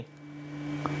 Rosalie?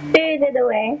 Spirited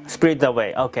Away. Spirited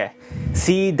Away, okay.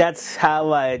 See, that's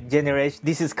how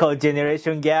this is called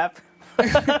generation gap. When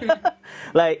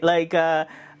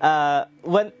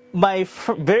my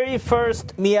very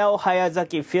first Miyao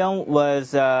Hayazaki film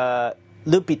was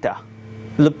Laputa.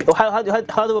 How do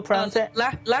we pronounce it?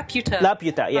 Laputa.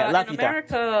 Laputa, yeah, Laputa. In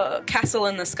America, Castle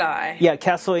in the Sky. Yeah,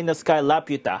 Castle in the Sky,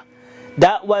 Laputa.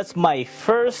 That was my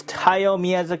first Hayao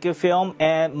Miyazaki film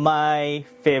and my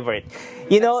favorite.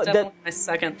 That's definitely my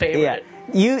second favorite.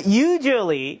 Yeah,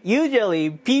 usually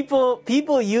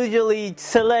people usually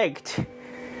select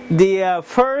the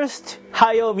first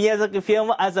Hayao Miyazaki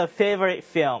film as a favorite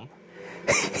film.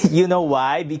 You know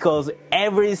why? Because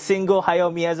every single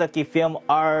Hayao Miyazaki film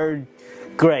are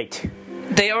great.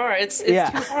 They are. It's too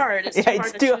hard.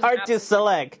 It's too hard to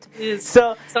select.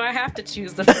 So I have to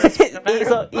choose the first one.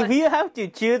 So if you have to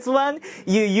choose one,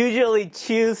 you usually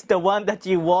choose the one that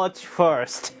you watch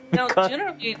first. Now,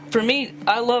 generally, for me,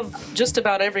 I love just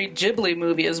about every Ghibli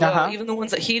movie as well. Even the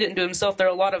ones that he didn't do himself, there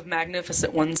are a lot of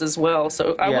magnificent ones as well.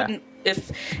 So I wouldn't,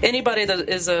 if anybody that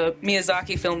is a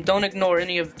Miyazaki film, don't ignore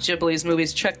any of Ghibli's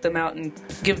movies. Check them out and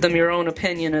give them your own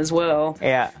opinion as well.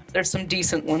 Yeah. There's some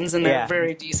decent ones, and they're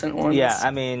very decent ones. Yeah, I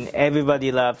mean,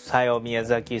 everybody loves Hayao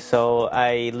Miyazaki, so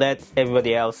I let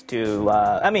everybody else to...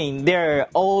 there are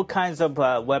all kinds of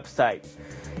websites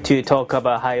to talk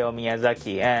about Hayao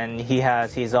Miyazaki, and he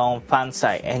has his own fan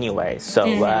site anyway. So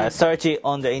search it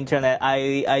on the internet.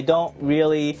 I don't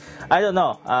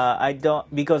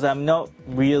because I'm not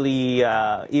really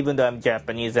even though I'm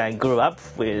Japanese and grew up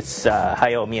with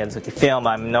Hayao Miyazaki film,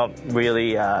 I'm not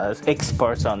really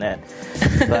expert on it.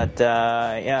 But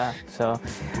so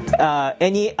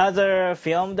any other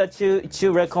film that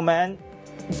you recommend?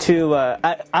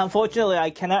 Unfortunately, I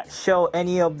cannot show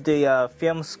any of the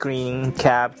film screen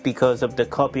cap because of the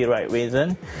copyright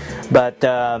reason, but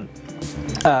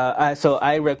so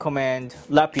I recommend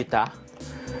Laputa,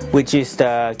 which is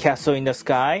the Castle in the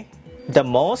Sky, the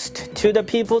most to the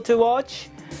people to watch.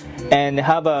 And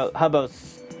how about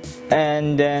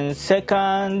and then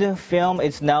second film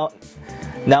is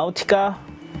Nautica.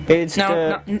 It's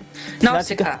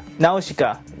Nautica,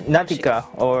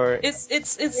 or it's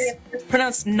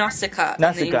pronounced Nausicaa in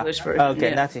the English version.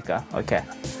 Okay, Nautica. Okay.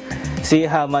 See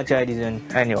how much I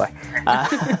didn't. Anyway,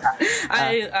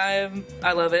 I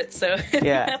love it. So if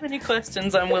you have any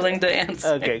questions, I'm willing to answer.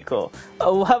 Okay, cool.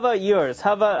 How about yours?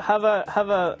 How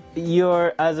about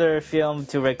your other film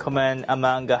to recommend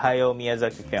among the Hayao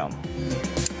Miyazaki film?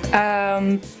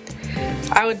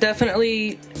 I would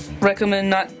definitely recommend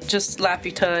not just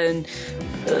Laputa and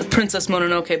Princess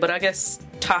Mononoke, but I guess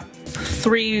top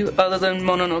 3 other than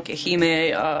Mononoke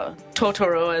Hime,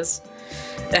 Totoro, as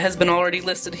it has been already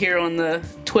listed here on the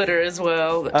Twitter as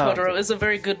well. But Totoro is a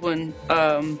very good one.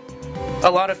 A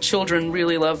lot of children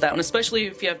really love that one, especially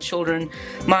if you have children.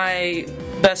 My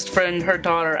best friend, her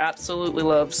daughter, absolutely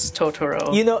loves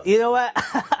Totoro. You know what?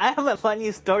 I have a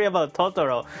funny story about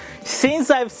Totoro. Since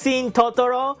I've seen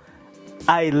Totoro,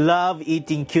 I love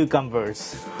eating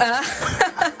cucumbers.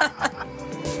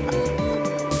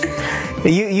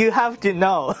 You have to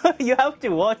know. You have to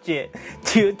watch it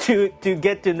to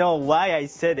get to know why I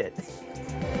said it.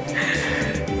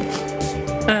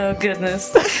 Oh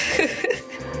goodness.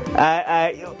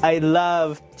 I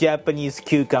love Japanese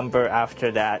cucumber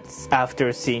after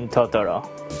seeing Totoro.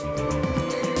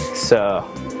 So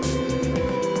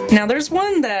now there's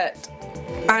one that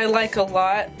I like a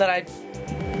lot that I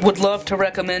would love to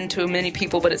recommend to many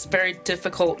people, but it's very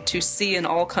difficult to see in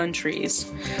all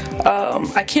countries.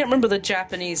 I can't remember the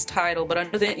Japanese title, but I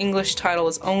know the English title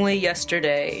is Only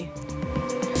Yesterday.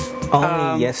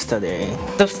 Only Yesterday.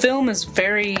 The film is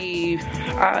very...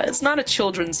 it's not a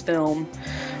children's film.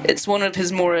 It's one of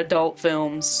his more adult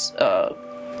films.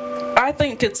 I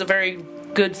think it's a very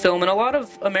good film, and a lot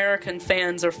of American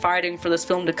fans are fighting for this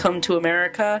film to come to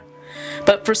America.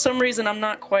 But for some reason, I'm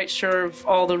not quite sure of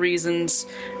all the reasons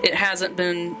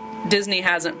Disney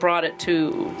hasn't brought it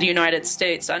to the United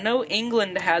States. I know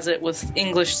England has it with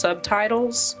English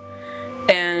subtitles,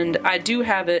 and I do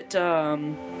have it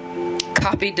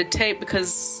copied to tape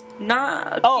because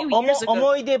a few years ago...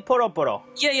 Omoide Poro Poro.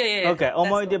 Yeah. Okay,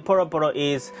 Omoide Poro Poro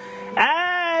is...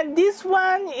 And this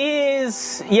one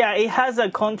is... Yeah, it has a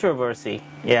controversy.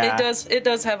 Yeah. It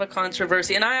does have a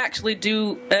controversy, and I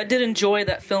did enjoy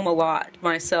that film a lot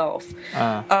myself.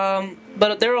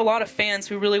 But there are a lot of fans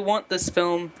who really want this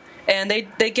film, and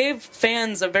they gave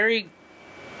fans a very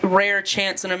rare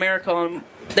chance in America.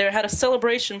 They had a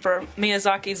celebration for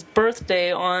Miyazaki's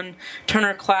birthday on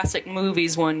Turner Classic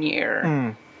Movies one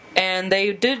year. And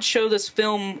they did show this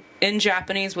film in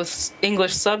Japanese with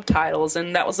English subtitles,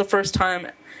 and that was the first time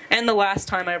and the last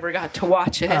time I ever got to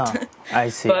watch it. Oh, I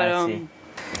see, I see.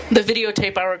 The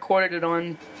videotape I recorded it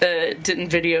on didn't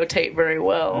videotape very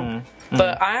well.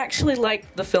 But I actually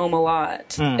liked the film a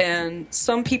lot. And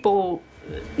some people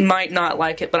might not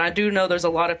like it, but I do know there's a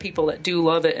lot of people that do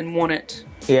love it and want it.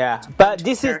 Yeah, but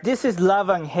this is Love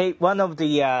and Hate, one of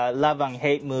the Love and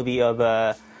Hate movie of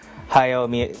Hayao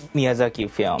Miyazaki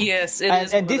film. Yes, it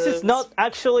is. And this is not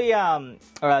actually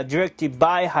directed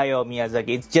by Hayao Miyazaki.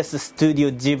 It's just a Studio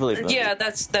Ghibli movie. Yeah,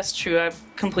 that's true. I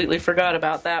completely forgot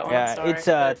about that one. Yeah,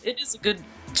 sorry. It is a good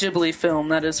Ghibli film,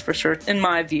 that is for sure, in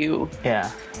my view. Yeah.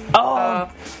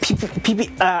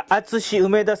 Atsushi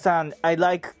Umeda-san, I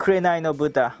like Kurenai no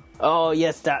Buta. Oh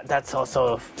yes, that's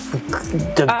also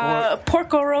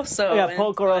Porco Rosso. Yeah,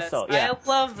 Porco Rosso. Yeah. I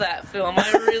love that film.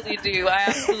 I really do. I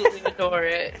absolutely adore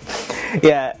it.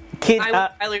 Yeah. I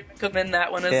would highly recommend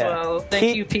that one as well.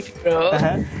 Thank you,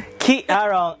 Pipiro. Kid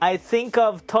Aaron, I think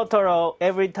of Totoro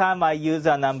every time I use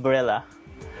an umbrella.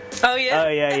 Oh yeah. Oh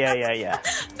yeah.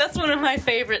 That's one of my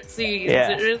favorite scenes.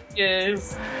 Yeah. It really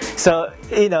is. So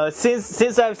since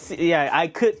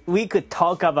we could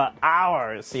talk about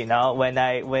hours.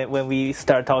 When we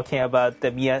start talking about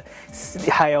the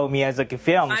Hayao Miyazaki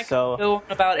film. I could go on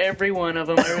about every one of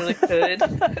them. I really could.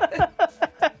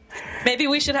 Maybe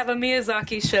we should have a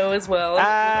Miyazaki show as well.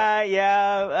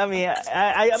 Yeah. I mean,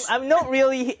 I'm not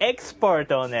really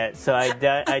expert on it, so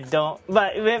I don't.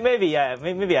 But maybe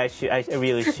I should. I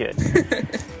really should.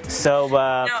 So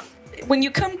now, when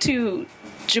you come to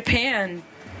Japan,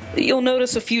 you'll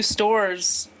notice a few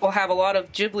stores will have a lot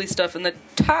of Ghibli stuff, and the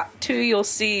top two you'll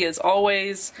see is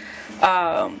always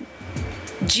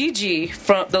Gigi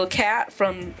from the cat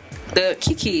from the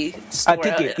Kiki store.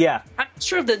 Kiki, yeah. I'm not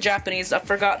sure of the Japanese. I've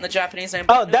forgotten the Japanese name.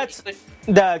 Oh, that's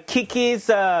the Kiki's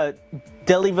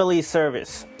delivery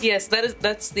service. Yes,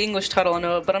 that's the English title I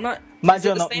know, but I'm not.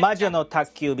 Majo no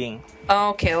Takyubin.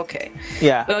 Oh, okay.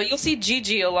 Yeah. Well, you'll see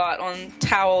Gigi a lot on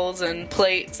towels and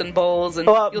plates and bowls, and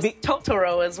you'll see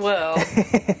Totoro as well.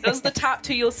 Those are the top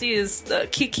two you'll see is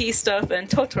Kiki stuff and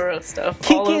Totoro stuff.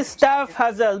 Kiki stuff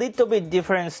has a little bit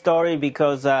different story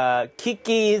because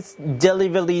Kiki's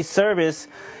delivery service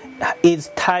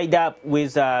is tied up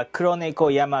with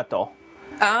Kuroneko Yamato.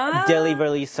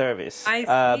 Delivery service.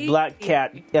 I see. Black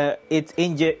cat. It's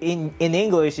in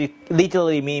English. It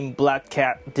literally means black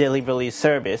cat delivery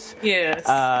service. Yes.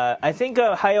 I think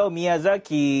Hayao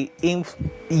Miyazaki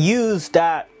used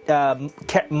that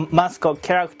mascot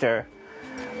character,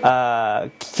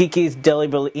 Kiki's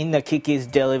delivery in the Kiki's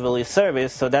delivery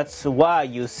service. So that's why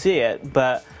you see it.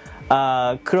 But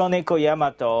Kuroneko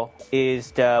Yamato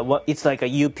is it's like a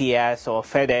UPS or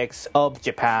FedEx of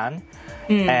Japan,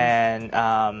 and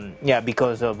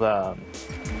because of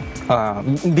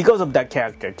that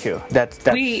character too. That's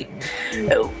right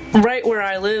where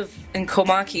I live in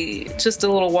Komaki, just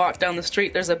a little walk down the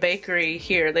street. There's a bakery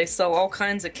here. They sell all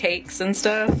kinds of cakes and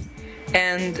stuff,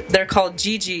 and they're called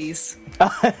Gigi's.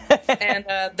 And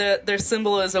their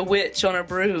symbol is a witch on a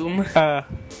broom. I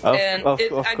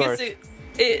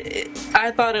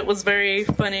thought it was very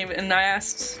funny, and I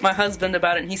asked my husband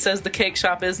about it, and he says the cake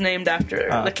shop is named after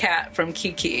the cat from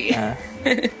Kiki.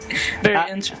 Very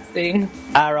interesting.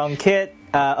 Aaron Kid,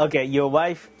 okay,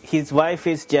 his wife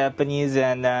is Japanese,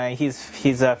 and his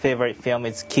favorite film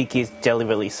is Kiki's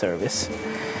Delivery Service.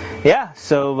 Yeah,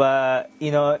 so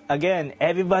again,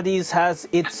 everybody has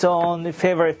its own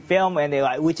favorite film, and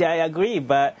which I agree,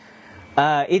 but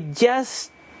it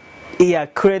just. Yeah,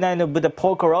 Kurenai no Buddha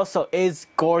Poker also is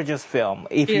gorgeous film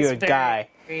if you're a guy.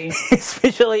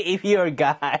 Especially if you're a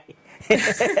guy.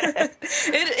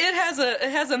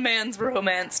 it has a man's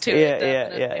romance to it.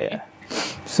 Yeah.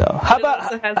 So how about it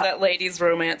also has that lady's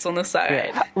romance on the side.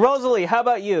 Yeah. Rosalie, how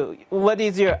about you? What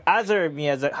is your other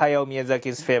Hayao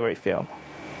Miyazaki's favorite film?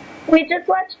 We just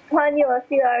watched Ponyo a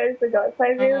few hours ago, so I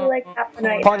really like that one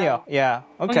right Ponyo, now. yeah.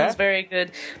 Okay. Ponyo's very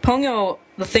good. Ponyo,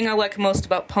 the thing I like most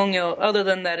about Ponyo, other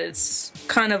than that it's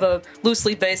kind of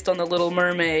loosely based on The Little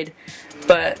Mermaid,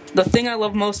 but the thing I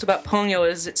love most about Ponyo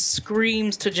is it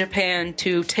screams to Japan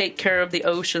to take care of the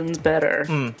oceans better.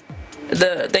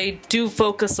 They do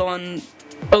focus on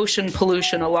ocean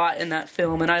pollution a lot in that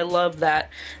film, and I love that.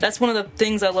 That's one of the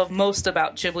things I love most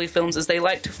about Ghibli films is they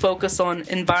like to focus on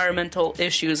environmental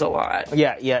issues a lot.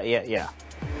 Yeah.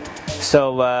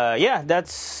 So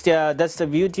that's the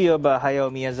beauty of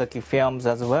Hayao Miyazaki films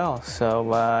as well.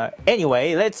 So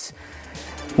anyway,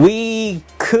 we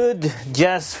could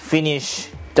just finish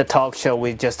the talk show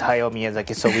with just Hayao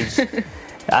Miyazaki. So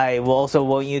I also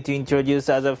want you to introduce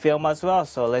other film as well.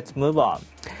 So let's move on.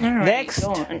 Right,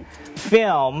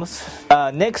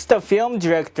 next film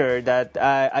director that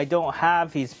I don't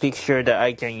have his picture that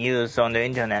I can use on the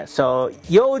internet. So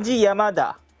Yoji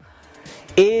Yamada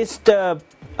is the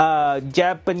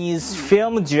Japanese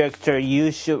film director you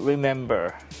should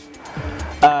remember.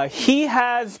 He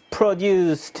has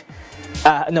directed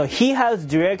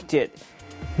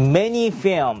many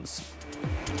films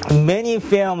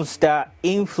that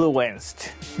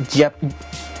influenced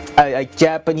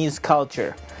Japanese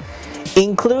culture,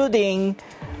 including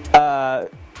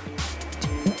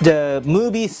the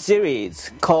movie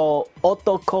series called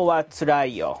Otoko wa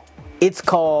Tsuraiyo. It's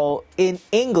called, in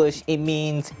English, it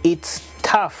means it's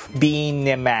tough being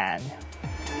a man.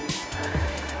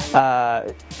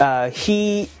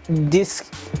 This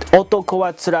Otoko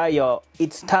wa Tsuraiyo,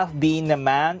 it's tough being a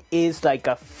man, is like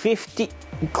about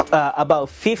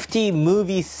 50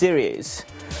 movie series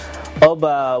of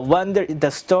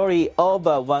the story of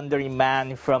a wandering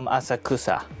man from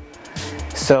Asakusa.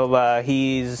 So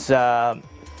he's and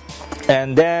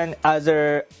then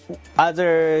other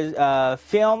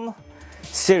film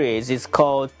series is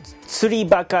called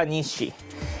Tsuribaka Nishi.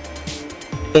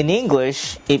 In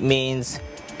English, it means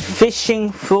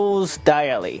Fishing Fool's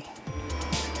Diary.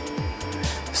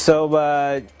 So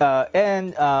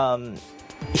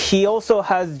he also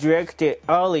has directed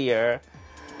earlier.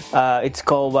 It's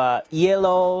called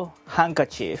Yellow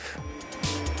Handkerchief.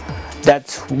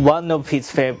 That's one of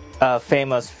his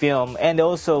famous film, and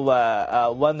also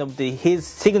one of his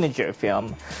signature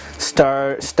film,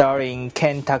 starring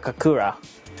Ken Takakura.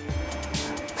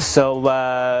 So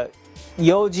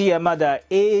Yoji Yamada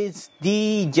is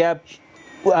the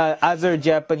other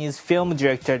Japanese film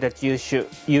director that you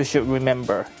should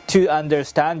remember to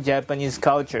understand Japanese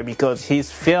culture, because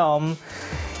his film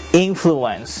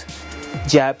influenced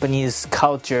Japanese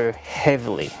culture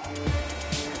heavily.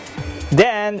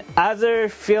 Then other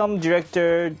film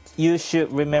director you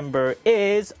should remember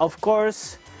is, of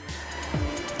course,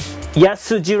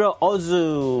 Yasujiro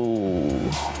Ozu.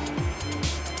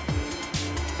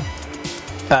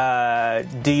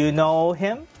 Do you know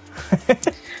him?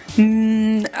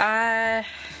 He's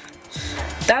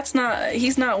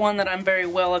not one that I'm very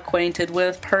well acquainted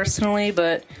with personally,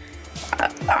 but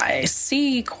I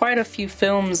see quite a few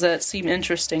films that seem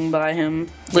interesting by him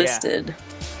listed. Yeah.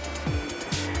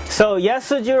 So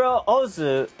Yasujiro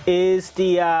Ozu is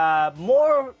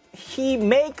he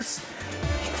makes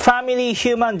family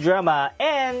human drama,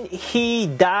 and he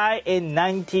died in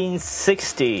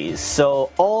 1960s. So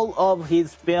all of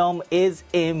his film is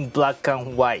in black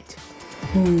and white.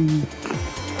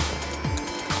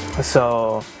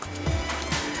 So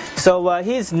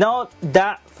he's not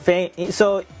that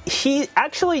so he's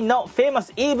actually not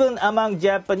famous even among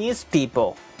Japanese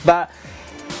people. But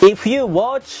if you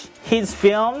watch his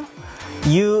film,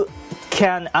 you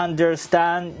can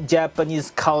understand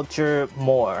Japanese culture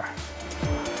more.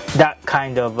 That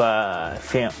kind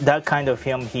of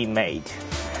film he made.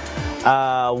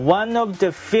 One of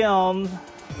the film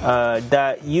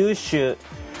that you should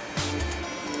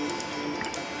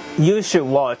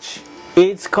watch.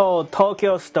 It's called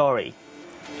Tokyo Story.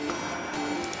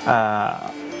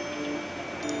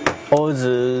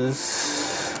 Ozu's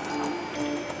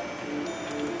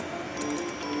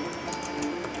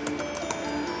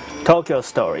Tokyo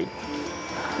Story.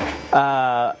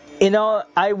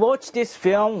 I watched this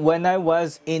film when I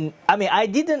was in. I mean, I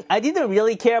didn't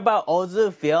really care about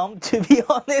Ozu film, to be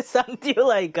honest, until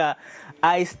like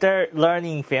I start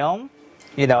learning film,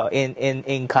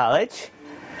 in college.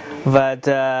 But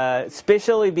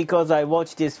especially because I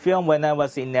watched this film when I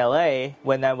was in LA,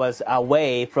 when I was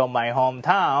away from my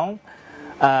hometown,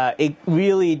 it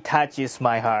really touches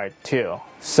my heart too.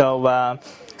 So.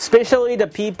 Especially the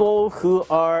people who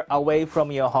are away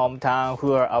from your hometown,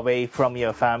 who are away from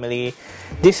your family,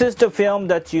 this is the film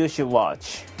that you should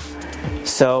watch.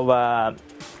 So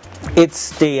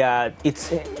it's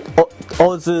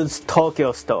Ozu's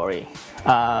Tokyo Story.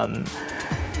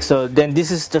 So then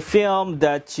this is the film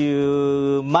that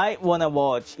you might want to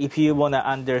watch if you want to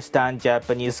understand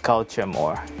Japanese culture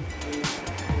more.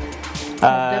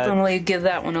 I'll definitely give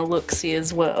that one a look-see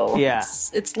as well. Yeah.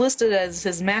 It's listed as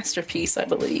his masterpiece, I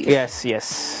believe. Yes.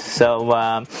 So,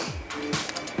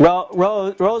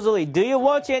 Rosalie, do you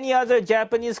watch any other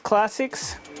Japanese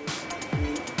classics?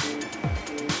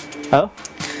 Oh?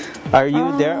 Are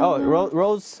you there? Oh,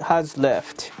 Rose has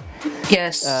left.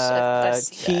 Yes. I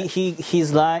see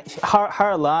that.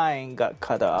 Her line got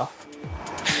cut off.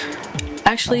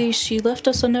 Actually, she left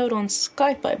us a note on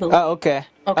Skype, I believe. Oh, okay.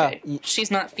 Okay, she's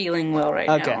not feeling well right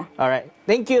now. Okay, all right.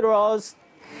 Thank you, Rose.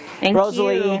 Thank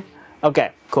Rosalie. you.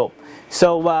 Okay, cool.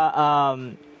 So,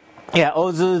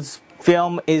 Ozu's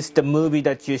film is the movie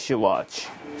that you should watch.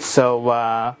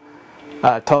 So,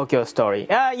 Tokyo Story.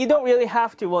 You don't really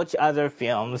have to watch other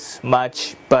films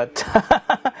much, but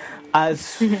as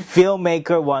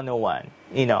filmmaker 101,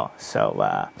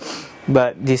 so,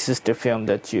 but this is the film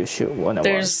that you should want to watch.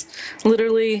 There's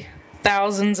literally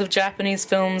thousands of Japanese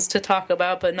films to talk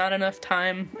about, but not enough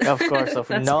time. Of course,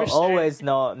 always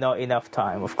not enough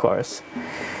time, of course.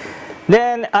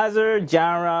 Then other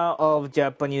genre of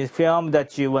Japanese film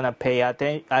that you wanna pay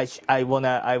attention, I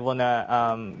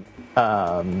wanna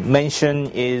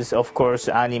mention is of course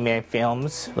anime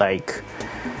films like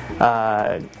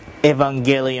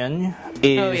Evangelion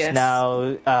is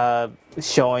now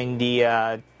showing the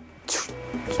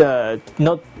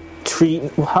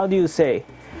how do you say?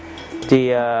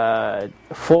 The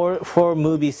four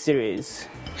movie series.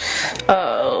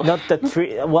 Oh. Not the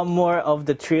one more of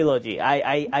the trilogy.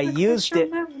 I used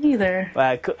it. Neither.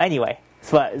 Anyway,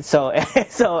 so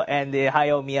and the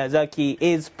Hayao Miyazaki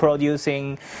is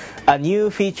producing a new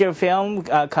feature film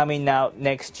coming out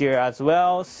next year as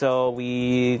well. So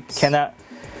we cannot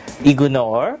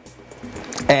ignore.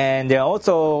 And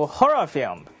also horror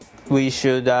film. We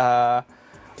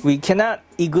cannot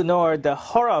ignore the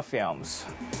horror films.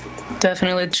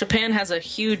 Definitely. Japan has a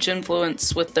huge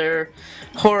influence with their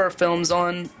horror films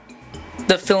on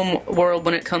the film world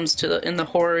when it comes to in the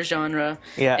horror genre.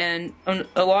 Yeah. And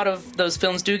a lot of those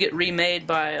films do get remade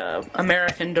by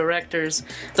American directors,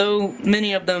 though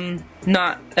many of them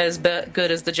not as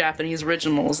good as the Japanese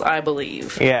originals, I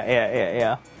believe.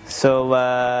 Yeah. So,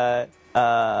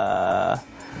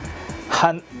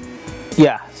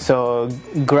 so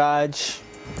Grudge.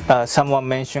 Someone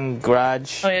mentioned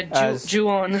Grudge. Oh yeah,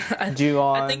 Ju-on.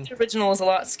 Ju-on. I think the original is a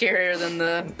lot scarier than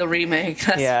the remake.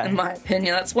 That's, in my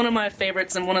opinion, that's one of my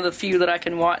favorites and one of the few that I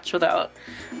can watch without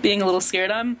being a little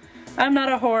scared. I'm not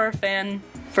a horror fan.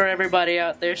 For everybody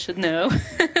out there should know.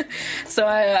 So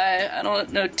I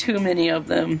don't know too many of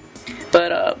them,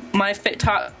 but my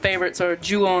top favorites are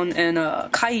Ju-on and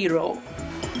Kairo.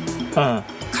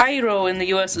 Kairo in the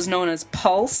U.S. is known as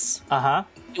Pulse.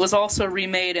 It was also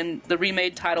remade, and the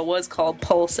remade title was called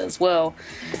Pulse as well.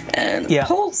 And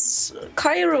Pulse,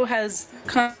 Kairo has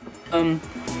kind of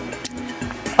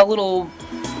a little,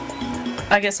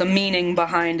 I guess, a meaning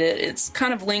behind it. It's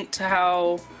kind of linked to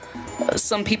how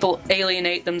some people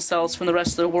alienate themselves from the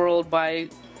rest of the world by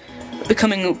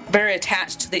becoming very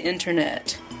attached to the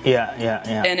internet. Yeah.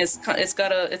 And it's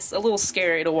a little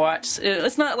scary to watch.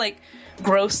 It's not like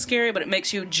gross scary, but it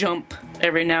makes you jump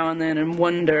every now and then and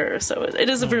wonder. So it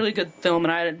is a really good film,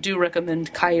 and I do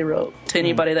recommend Kairo to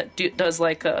anybody that does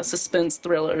like suspense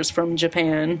thrillers from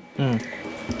Japan.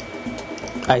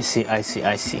 I see.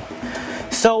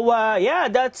 So yeah,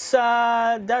 that's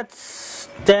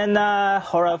then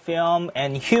horror film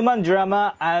and human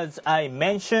drama, as I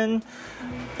mentioned.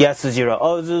 Yasujiro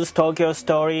Ozu's Tokyo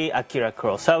Story, Akira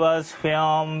Kurosawa's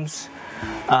films,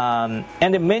 and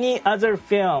many other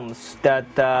films that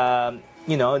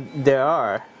there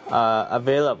are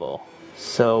available.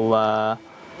 So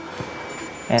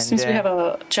and since we have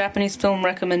a Japanese film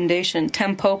recommendation,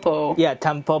 Tampopo. Yeah,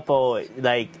 Tampopo,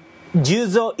 like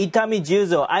Jujo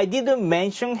Itami. I didn't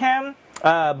mention him,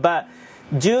 but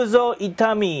Jujo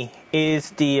Itami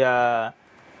is the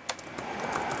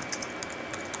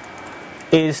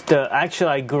actually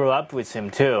I grew up with him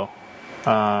too.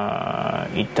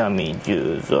 Itami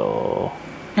Juzo.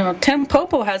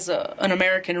 Tampopo has an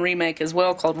American remake as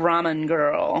well called Ramen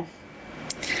Girl.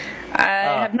 I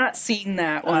have not seen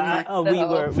that one myself.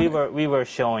 We were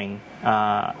showing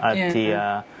at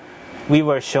the we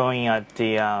were showing at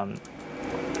the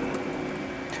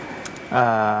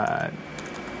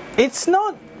it's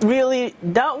not really,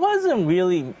 that wasn't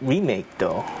really remake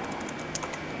though,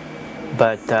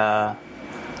 but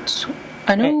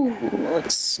I know.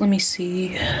 Let me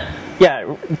see.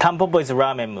 Yeah, Tampopo is a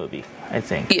ramen movie, I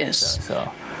think. Yes.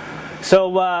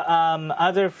 So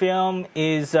other film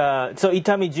is so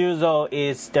Itami Juzo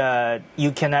is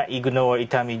you cannot ignore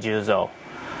Itami Juzo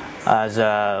as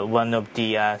one of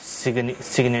the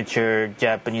signature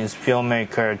Japanese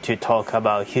filmmaker to talk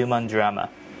about human drama.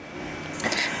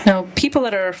 Now, people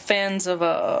that are fans of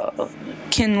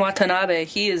Ken Watanabe,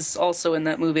 he is also in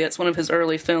that movie. It's one of his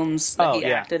early films that he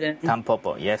acted in.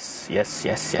 Tampopo, yes.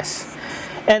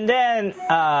 And then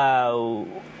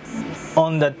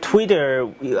on the Twitter,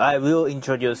 I will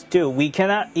introduce too. We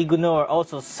cannot ignore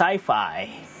also sci-fi.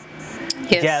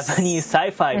 Yes. Japanese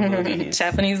sci-fi movies.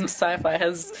 Japanese sci-fi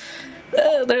has.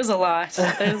 There's a lot.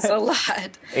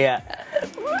 Yeah.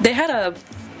 They had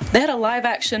a live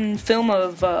action film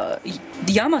of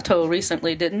Yamato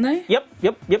recently, didn't they? Yep.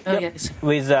 Oh, yes.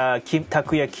 With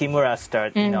Takuya Kimura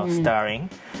starring,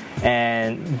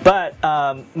 but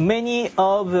many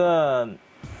of the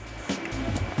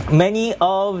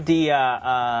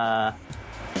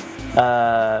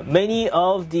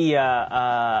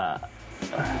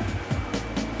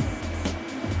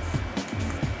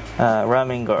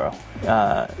Ramen Girl.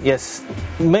 Yes,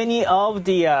 many of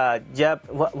the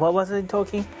what was I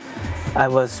talking? I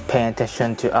was paying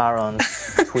attention to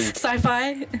Aaron's tweet.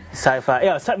 Sci-fi.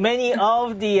 Yeah, so many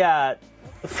of the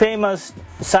famous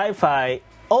sci-fi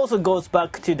also goes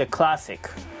back to the classic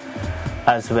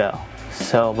as well.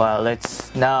 So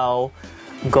let's now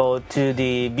go to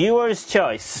the viewer's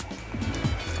choice.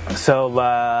 So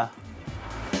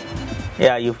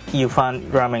yeah, you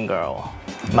found Ramen Girl.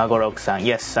 Magorok-san,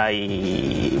 yes,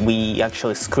 we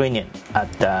actually screened it at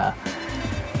the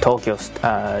Tokyo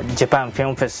Japan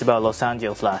Film Festival Los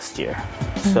Angeles last year.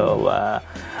 So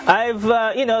I've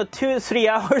 2-3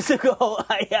 hours ago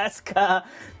I asked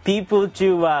people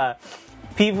to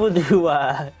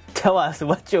tell us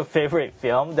what's your favorite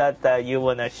film that you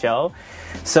wanna show.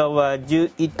 So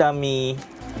Itami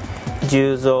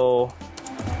Juzo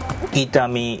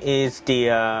Itami is the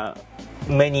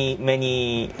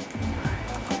many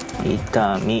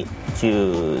Itami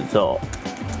Juzo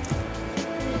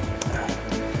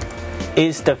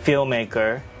is the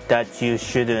filmmaker that you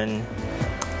shouldn't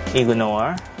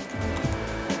ignore.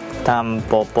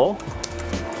 Tampopo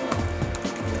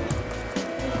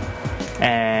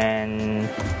and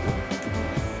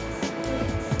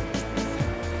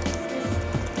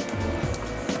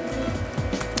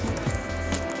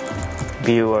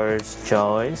viewer's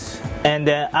choice. And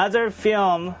the other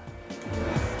film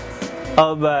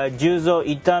of Juzo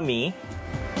Itami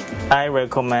I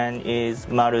recommend is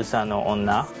Marusa no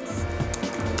onna.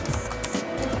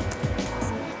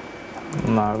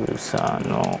 Marusa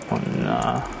no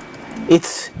onna.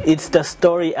 It's the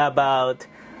story about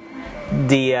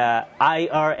the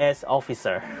IRS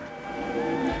officer.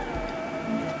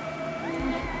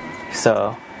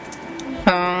 So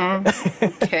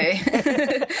okay.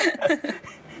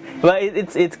 But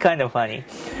it's kind of funny.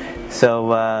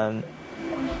 So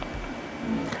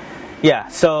yeah,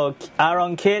 so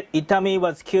Aaron Kidd, Itami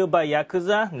was killed by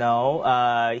Yakuza? No,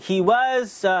 he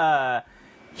was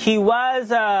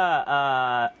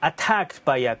attacked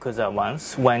by Yakuza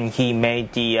once when he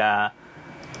made the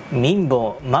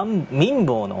Minbo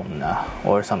no onna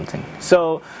or something.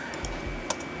 So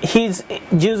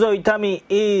Juzo Itami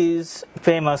is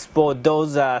famous for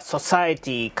those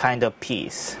society kind of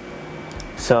piece.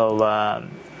 So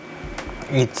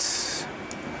it's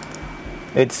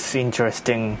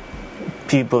interesting.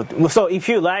 People. So if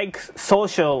you like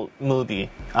social movie,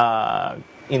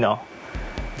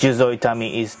 Jujo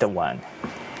Itami is the one.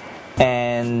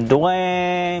 And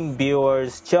Dwayne,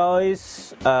 viewer's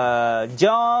choice,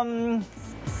 John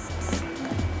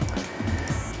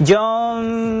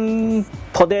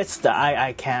Podesta.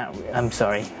 I can't. I'm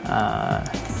sorry.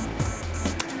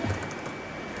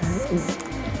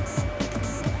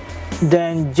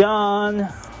 Then John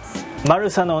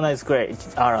Marusa no onna is great.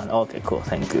 Aaron, okay, cool.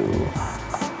 Thank you.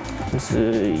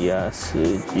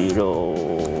 Yasujiro.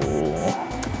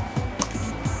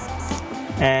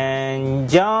 And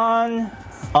John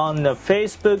on the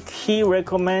Facebook, he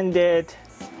recommended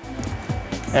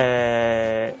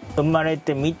生まれ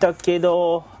てみたけ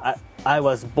ど I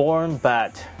was born,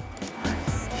 but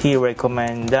he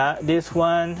recommended this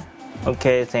one.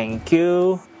 Okay, thank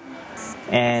you.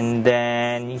 And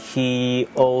then he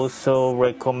also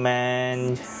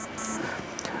recommend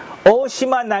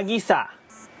Oshima Nagisa.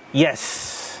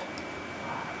 Yes.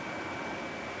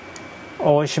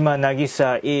 Oshima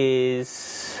Nagisa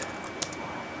is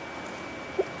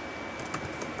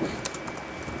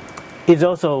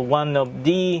also one of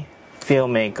the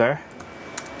filmmaker.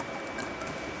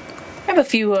 I have a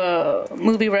few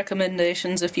movie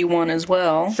recommendations if you want as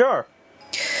well. Sure.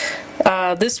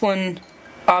 This one,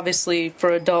 obviously,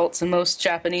 for adults and most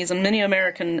Japanese and many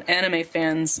American anime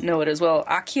fans know it as well.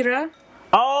 Akira.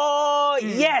 Oh,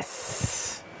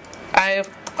 yes! I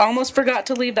almost forgot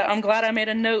to leave that. I'm glad I made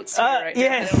a note here right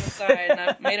yes. here on the side, and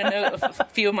I made a note of a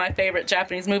few of my favorite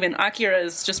Japanese movies. And Akira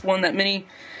is just one that many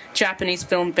Japanese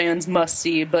film fans must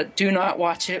see, but do not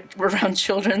watch it around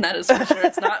children, that is for sure.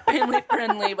 It's not family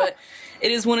friendly, but it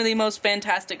is one of the most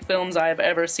fantastic films I have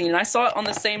ever seen. I saw it on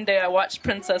the same day I watched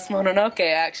Princess Mononoke,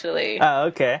 actually. Oh,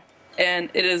 okay. And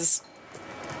it is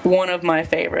one of my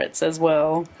favorites as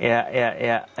well.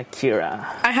 Yeah. Akira.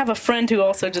 I have a friend who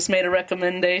also just made a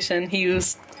recommendation. He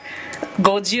used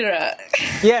Godzilla.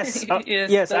 Yes,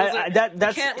 yes.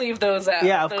 That's, you can't leave those out.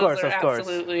 Yeah, of those course, are of course.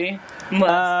 Absolutely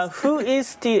must. Who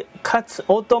is the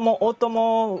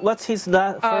Otomo? What's his first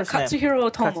name?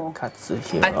 Katsuhiro Otomo.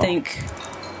 Katsuhiro. I think.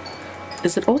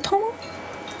 Is it Otomo?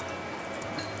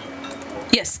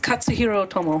 Yes, Katsuhiro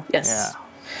Otomo. Yes.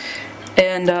 Yeah.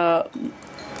 And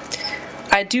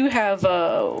I do have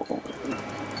a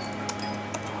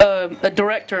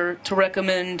director to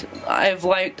recommend. I've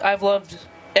loved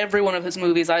every one of his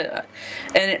movies. And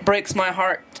it breaks my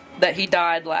heart that he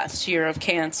died last year of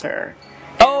cancer.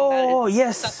 Oh,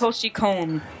 yes. Satoshi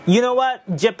Kon. You know what?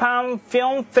 Japan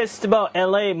Film Festival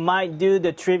LA might do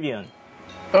the tribute.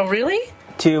 Oh, really?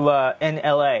 To in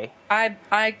LA. I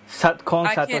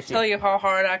Satoshi. can't tell you how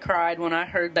hard I cried when I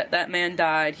heard that man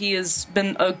died. He's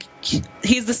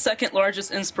the second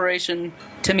largest inspiration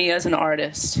to me as an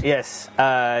artist. Yes.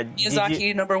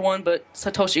 Miyazaki number one, but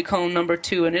Satoshi Kon number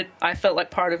two, and I felt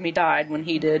like part of me died when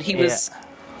he did. He was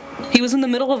in the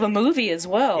middle of a movie as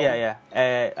well. Yeah.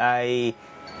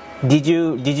 Did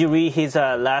you read his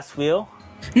last will?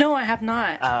 No, I have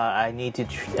not. I need to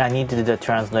do the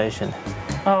translation.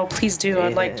 Oh, please do.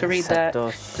 I'd like to read that.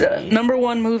 Number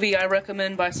one movie I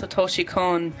recommend by Satoshi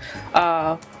Kon,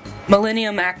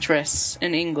 Millennium Actress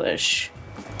in English.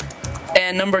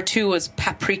 And number two was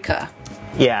Paprika.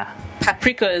 Yeah.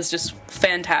 Paprika is just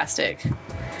fantastic.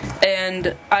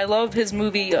 And I love his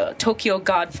movie Tokyo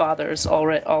Godfathers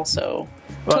also.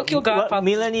 Well, Tokyo Godfathers.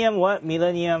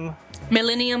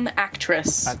 Millennium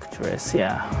Actress. Actress,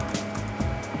 yeah.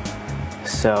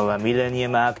 So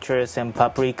Millennium Actress and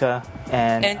Paprika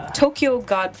and Tokyo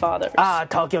Godfathers.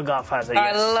 Tokyo Godfathers.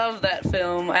 Yes. I love that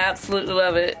film. I absolutely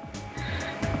love it.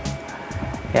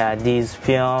 Yeah, this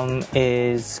film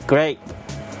is great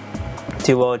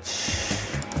to watch.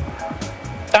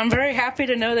 I'm very happy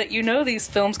to know that you know these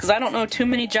films, because I don't know too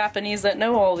many Japanese that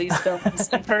know all these films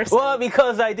in person. Well,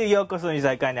 because I do YokosoNews,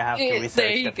 I kind of have to research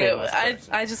there you the go. films.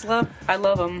 I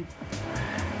love them.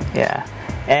 Yeah.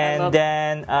 And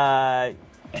then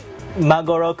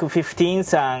Magoroku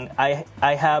 15-san, I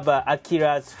have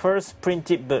Akira's first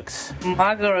printed books.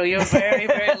 Magoro, you're a very,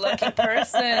 very lucky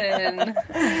person.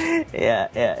 Yeah.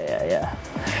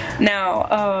 Now,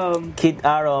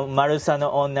 Kitano, Marusa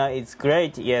no onna is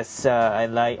great. Yes, I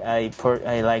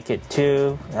like it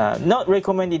too. Not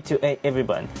recommended to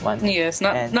everyone. Yes,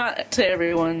 not to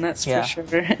everyone. That's for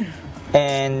sure.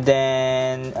 And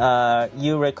then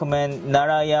you recommend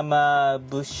Narayama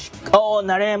Bushiko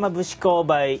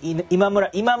by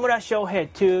Imamura Shohei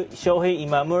too. Shohei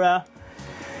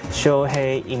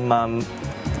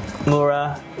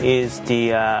Imamura is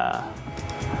the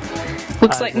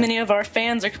looks like many of our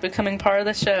fans are becoming part of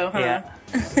the show, huh? Yeah.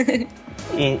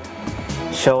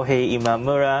 Shohei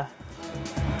Imamura.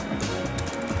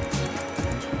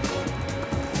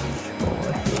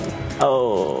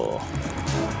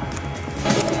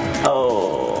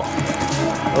 Oh.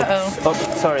 Uh-oh.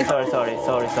 Oops, sorry. Oops, sorry.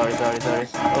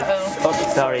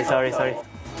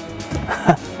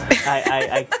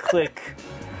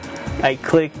 I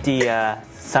clicked the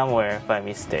somewhere by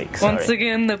mistake. Sorry. Once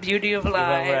again, the beauty of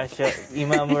live.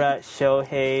 Imamura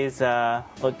Shohei's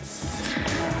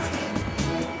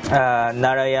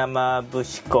Narayama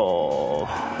Bushiko.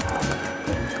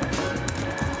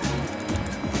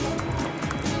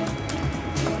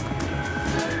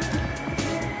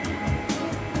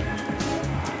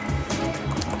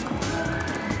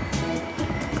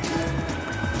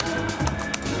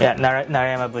 Yeah,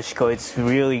 Narayama Bushiko, it's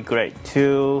really great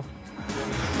too.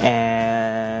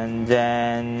 And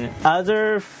then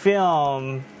other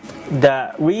film,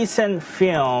 the recent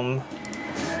film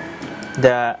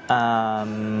that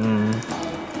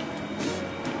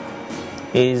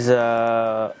is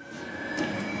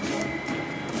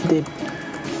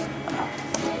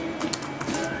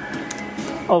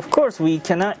of course we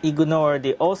cannot ignore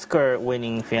the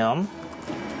Oscar-winning film.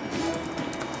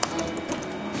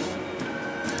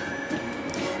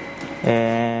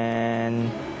 And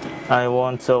I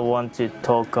also want to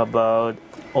talk about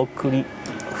Okuri.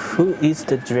 Who is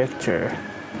the director?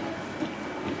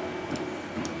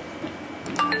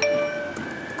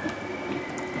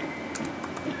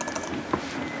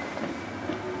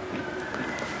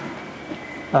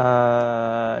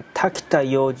 Takita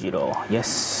Yojiro.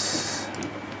 Yes.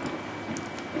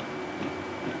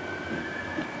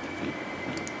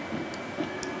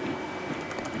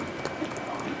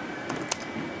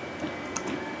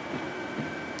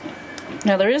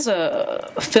 Now, there is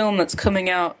a film that's coming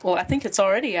out. Well, I think it's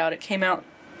already out. It came out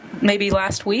maybe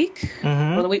last week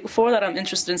or the week before that I'm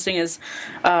interested in seeing is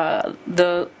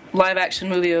the live-action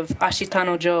movie of Ashita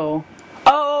no Joe.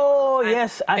 Oh,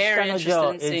 yes, Ashita no Joe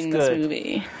in seeing is good. This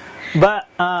movie. But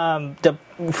the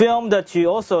film that you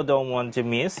also don't want to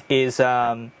miss is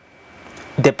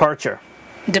Departure.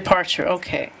 Departure,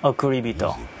 okay.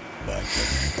 Okuribito.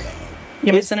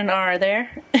 You're missing an R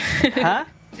there. Huh?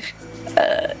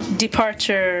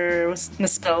 Departure was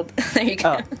misspelled. There you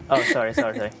go. Oh, sorry.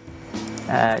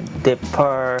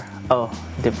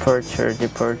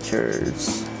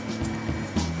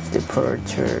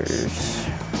 Departures.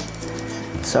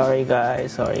 Sorry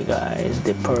guys.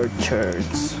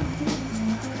 Departures.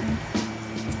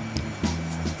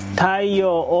 太陽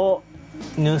を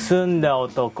盗んだ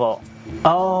男.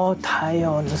 Oh, 太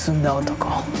陽を盗んだ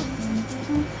男.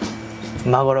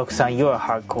 Magorok-san, you're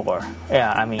hardcore.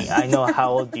 Yeah, I mean, I know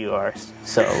how old you are,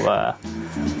 so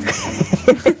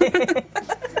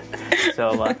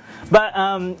but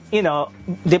you know,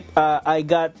 I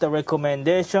got the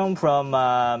recommendation from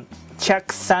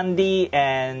Chuck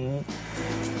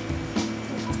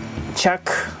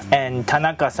and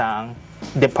Tanaka-san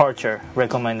Departure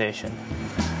recommendation.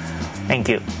 Thank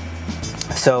you.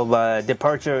 So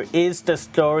Departure is the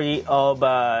story of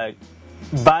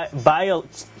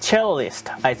cellist,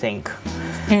 I think.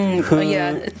 A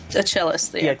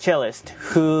cellist. Yeah, cellist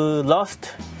who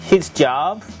lost his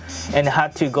job and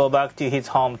had to go back to his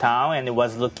hometown and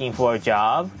was looking for a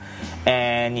job,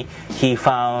 and he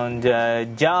found a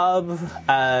job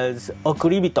as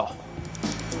okuribito,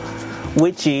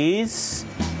 which is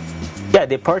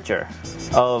departure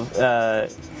of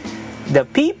the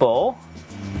people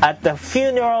at the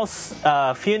funeral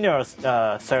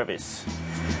service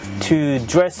to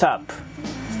dress up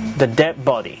the dead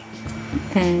body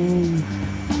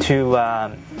to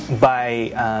by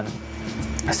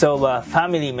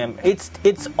family member. It's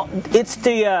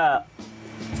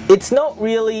not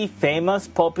really famous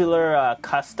popular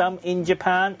custom in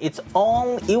Japan. It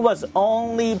was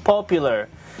only popular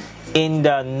in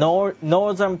the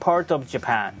northern part of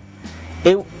Japan.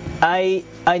 I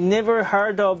never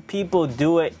heard of people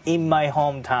do it in my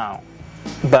hometown,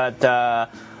 but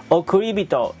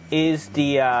okuribito is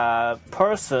the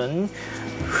person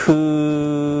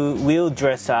who will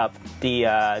dress up the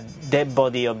dead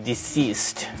body of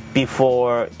deceased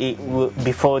before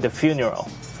the funeral.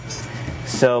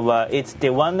 So it's the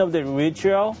one of the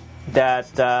ritual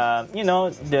that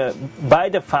by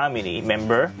the family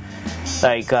member,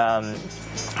 like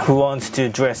who wants to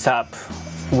dress up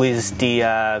with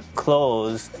the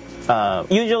clothes.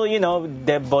 Usually,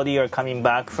 dead body are coming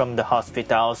back from the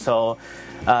hospital, so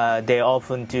they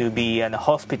often to be in a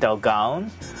hospital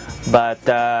gown. But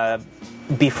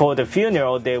before the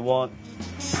funeral,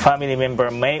 family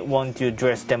member may want to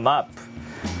dress them up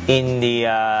in the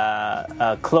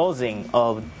clothing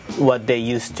of what they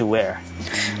used to wear.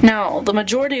 Now, the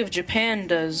majority of Japan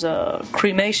does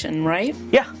cremation, right?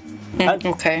 Yeah.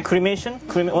 Okay. Cremation?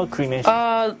 What cremation?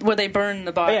 Where they burn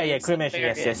the body. Yeah, cremation.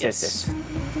 Yes.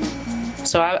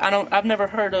 So I've never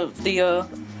heard of the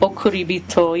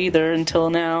Okuribito either until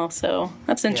now. So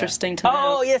that's interesting to know.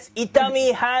 Oh yes,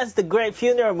 Itami has the great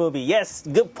funeral movie. Yes,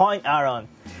 good point, Aaron.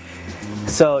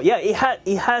 So yeah,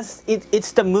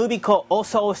 it's the movie called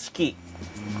Ososhiki.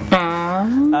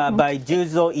 By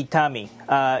Jujo Itami.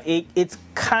 It's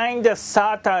kind of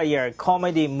satire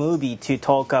comedy movie to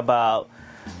talk about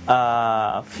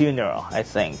funeral, I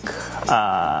think.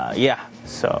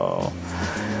 So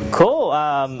cool.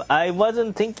 I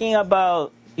wasn't thinking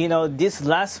about this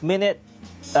last minute.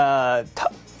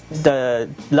 The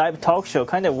live talk show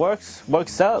kind of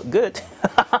works out good.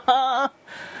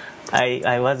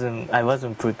 I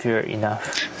wasn't prepared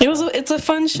enough. It's a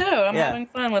fun show. I'm having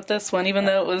fun with this one, even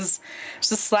though it was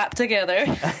just slapped together.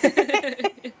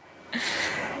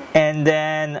 And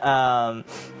then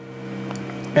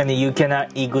and you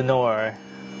cannot ignore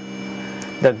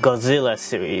the Godzilla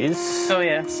series. Oh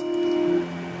yes.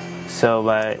 So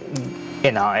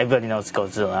everybody knows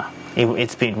Godzilla.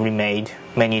 It's been remade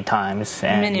many times.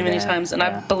 And, many times. And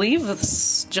I believe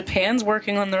Japan's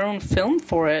working on their own film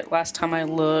for it last time I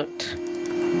looked.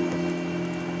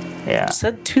 Yeah. It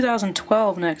said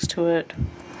 2012 next to it.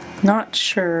 Not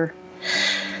sure.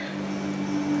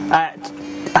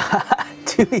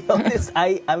 To be honest,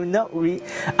 I'm not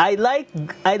I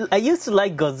used to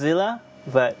like Godzilla,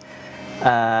 but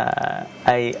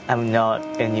I'm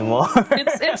not anymore.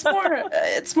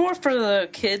 It's more for the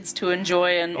kids to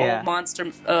enjoy and old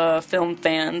monster film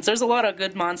fans. There's a lot of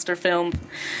good monster film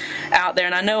out there,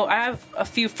 and I have a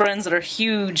few friends that are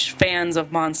huge fans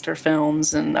of monster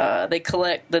films, and they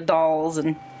collect the dolls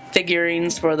and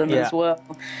figurines for them as well.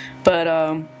 But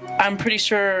I'm pretty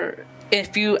sure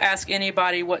if you ask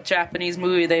anybody what Japanese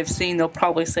movie they've seen, they'll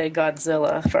probably say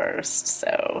Godzilla first.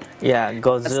 So yeah,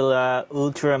 Godzilla,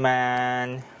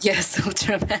 Ultraman. Yes,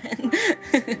 Ultraman.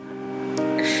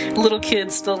 Little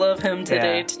kids still love him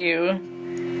today too.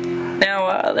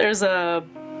 Now there's a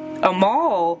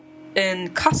mall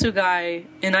in Kasugai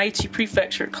in Aichi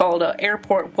Prefecture called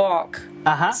Airport Walk.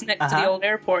 It's next to the old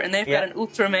airport, and they've got an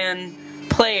Ultraman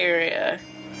play area.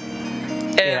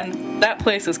 And that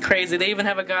place is crazy. They even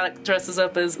have a guy that dresses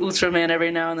up as Ultraman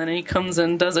every now and then, and he comes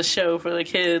and does a show for the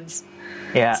kids.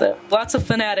 Yeah. So lots of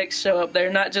fanatics show up there,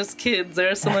 not just kids.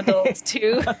 There are some adults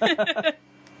too.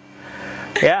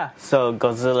 So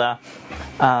Godzilla.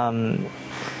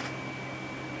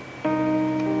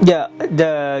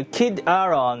 The Kid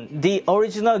Aaron, the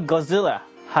original Godzilla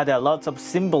had a lot of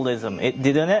symbolism,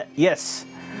 didn't it? Yes.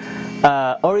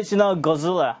 Original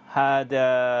Godzilla had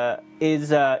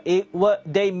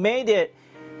they made it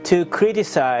to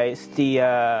criticize the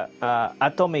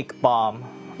atomic bomb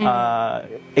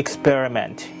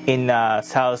experiment in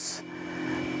South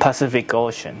Pacific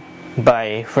Ocean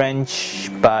by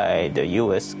the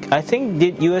U.S. I think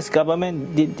the U.S.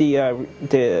 government did the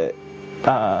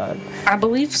I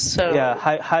believe so. Yeah,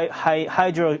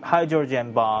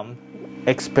 hydrogen bomb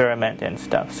experiment and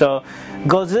stuff. So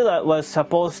Godzilla was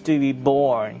supposed to be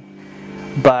born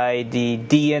by the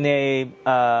DNA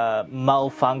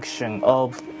malfunction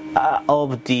of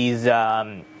these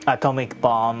atomic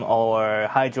bomb or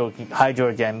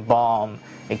hydrogen bomb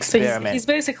experiment. So he's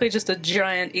basically just a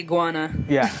giant iguana.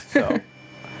 Yeah.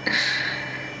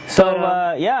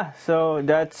 So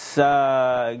that's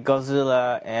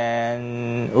Godzilla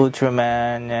and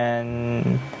Ultraman,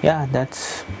 and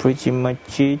that's pretty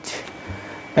much it.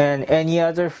 And any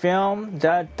other film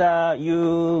that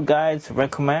you guys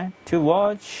recommend to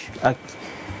watch?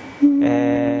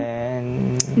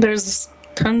 And there's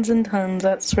tons and tons,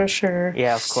 that's for sure.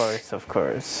 Yeah, of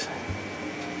course.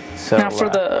 So now for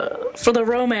the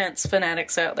romance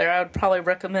fanatics out there, I would probably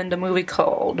recommend a movie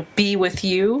called Be With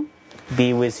You.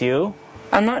 Be With You?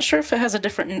 I'm not sure if it has a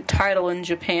different title in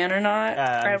Japan or not.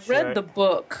 I read the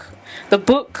book. The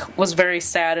book was very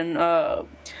sad, and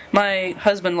my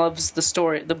husband loves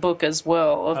the book as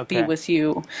well, of Be With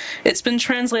You. It's been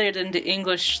translated into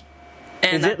English.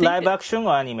 And is it live action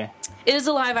or anime? It is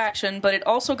a live action, but it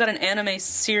also got an anime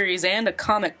series and a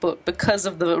comic book because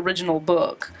of the original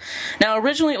book. Now,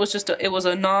 originally it was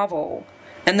a novel,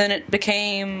 and then it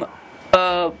became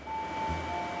an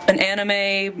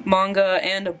anime, manga,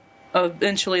 and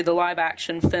eventually the live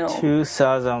action film.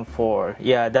 2004.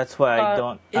 Yeah, that's why I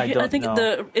don't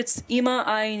know. It's Ima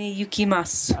Ai ni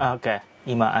Yukimasu. Okay,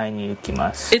 Ima Ai ni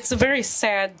Yukimasu. It's a very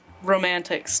sad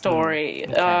romantic story.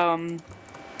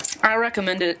 I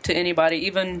recommend it to anybody,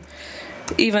 even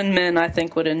men. I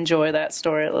think would enjoy that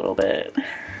story a little bit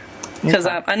because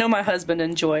I know my husband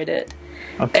enjoyed it.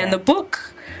 Okay. And the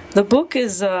book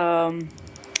is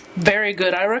very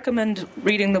good. I recommend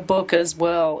reading the book as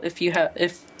well if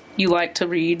you like to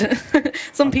read.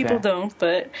 Some people don't,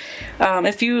 but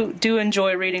if you do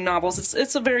enjoy reading novels,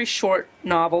 it's a very short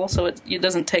novel, so it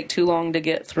doesn't take too long to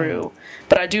get through.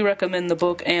 But I do recommend the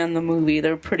book and the movie.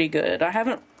 They're pretty good. I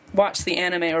haven't watched the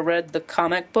anime or read the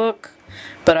comic book,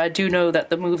 but I do know that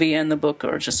the movie and the book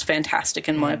are just fantastic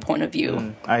in my point of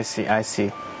view. I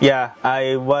see. Yeah,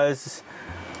 I was.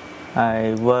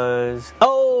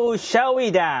 Oh, shall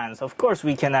we dance? Of course,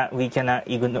 we cannot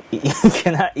ignore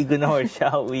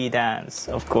Shall We Dance.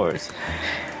 Of course,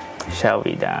 Shall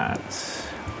We Dance.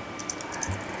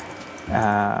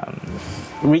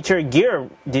 Richard Gere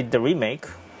did the remake.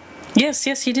 Yes,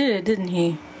 he did, didn't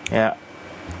he? Yeah.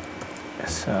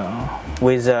 So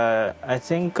with I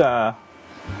think.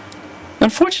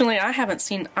 Unfortunately, I haven't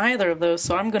seen either of those,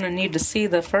 so I'm going to need to see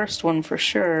the first one for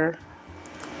sure.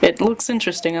 It looks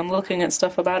interesting. I'm looking at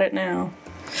stuff about it now.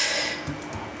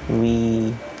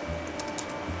 We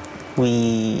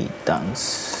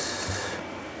dance.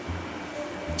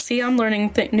 See, I'm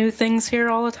learning new things here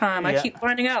all the time. I keep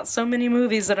finding out so many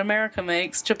movies that America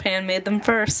makes. Japan made them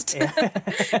first. Yeah.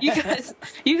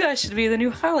 you guys should be the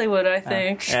new Hollywood, I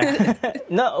think.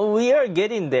 No, we are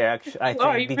getting there. Actually, I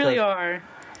think you really are.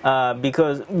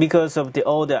 Because of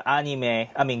all the anime,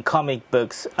 I mean comic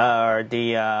books are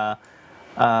the.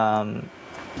 And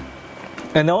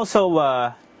also,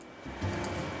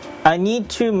 I need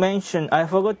to mention. I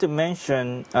forgot to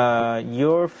mention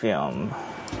your film,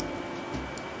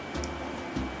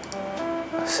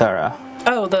 Sarah.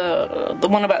 Oh, the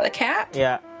one about the cat?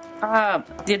 Yeah.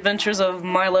 The Adventures of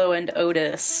Milo and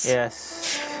Otis.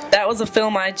 Yes. That was a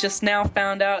film I just now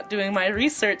found out doing my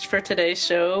research for today's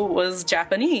show was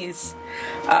Japanese.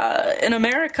 In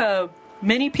America,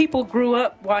 many people grew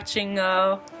up watching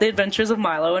The Adventures of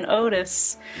Milo and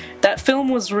Otis. That film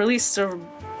was released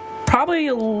probably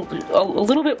a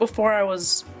little bit before I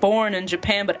was born in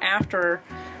Japan, but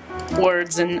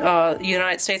afterwards in the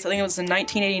United States. I think it was in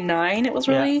 1989 it was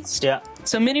released. Yeah.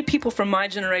 So many people from my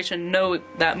generation know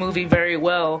that movie very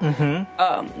well.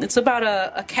 Mm-hmm. It's about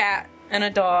a cat and a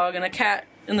dog, and a cat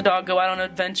and the dog go out on an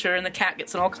adventure, and the cat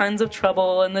gets in all kinds of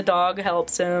trouble, and the dog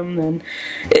helps him, and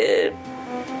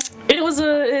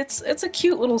it's a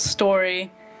cute little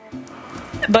story.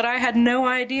 But I had no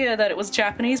idea that it was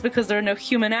Japanese because there are no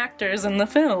human actors in the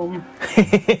film.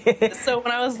 So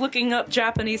when I was looking up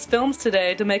Japanese films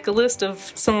today to make a list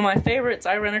of some of my favorites,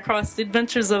 I ran across The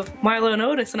Adventures of Milo and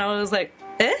Otis, and I was like,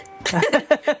 eh?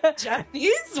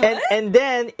 Japanese? What? And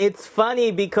then it's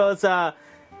funny because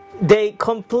they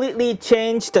completely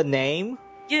changed the name.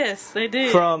 Yes, they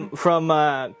did. From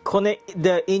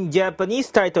in Japanese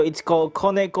title, it's called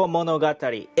Koneko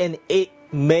Monogatari, and it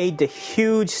made a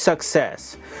huge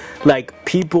success. Like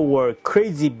people were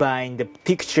crazy buying the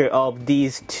picture of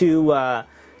these two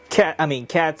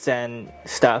cats and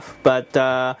stuff. But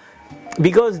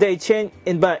because they changed,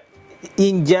 but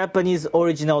in Japanese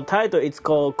original title, it's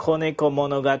called Koneko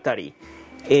Monogatari.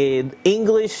 In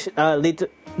English,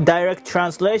 direct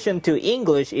translation to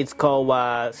English, it's called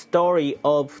Story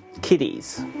of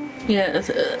Kitties. Yeah,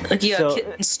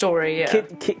 kitten story. Yeah,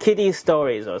 kitty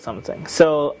stories or something.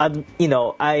 So I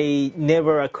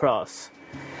never across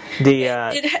the.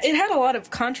 It had a lot of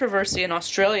controversy in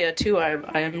Australia too.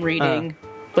 I am reading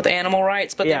with animal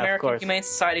rights, but the American Humane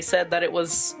Society said that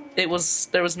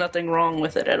there was nothing wrong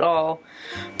with it at all.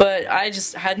 But I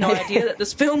just had no idea that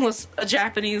this film was a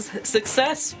Japanese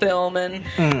success film, and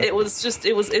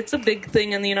it's a big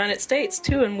thing in the United States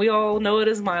too, and we all know it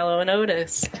as Milo and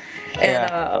Otis.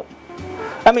 And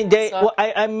I mean,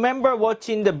 I remember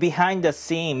watching the behind the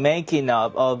scene making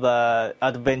of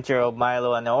Adventure of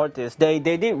Milo and Otis. They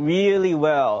did really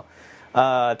well.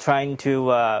 Trying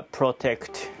to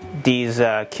protect these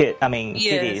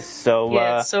kitties. So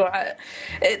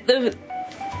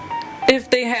if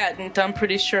they hadn't, I'm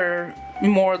pretty sure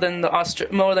more than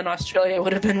Australia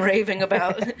would have been raving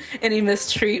about any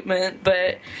mistreatment.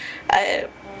 But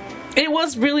it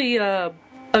was really a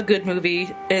good movie.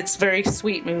 It's a very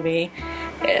sweet movie,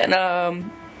 and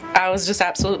I was just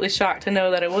absolutely shocked to know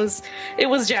that it was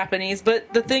Japanese.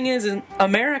 But the thing is, in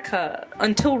America,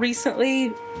 until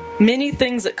recently, many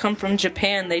things that come from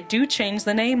Japan, they do change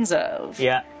the names of.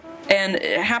 Yeah. And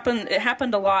it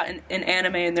happened a lot in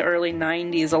anime in the early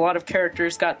 90s. A lot of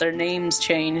characters got their names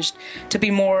changed to be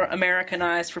more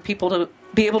Americanized for people to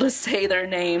be able to say their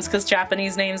names, because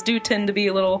Japanese names do tend to be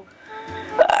a little...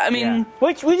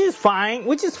 which is fine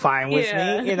with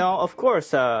me, of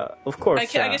course. I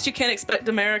guess you can't expect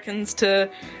Americans to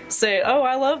say, "Oh,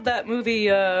 I love that movie,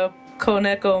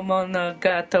 Koneko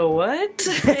Monogatari." What?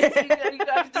 you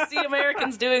have to see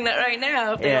Americans doing that right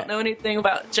now if they don't know anything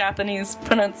about Japanese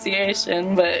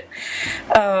pronunciation. But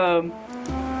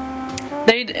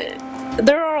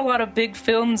there are a lot of big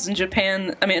films in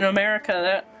Japan, I mean in America,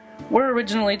 that were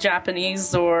originally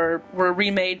Japanese or were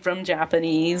remade from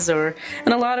Japanese, and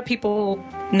a lot of people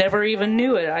never even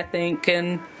knew it, I think.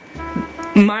 And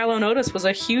Milo and Otis was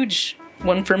a huge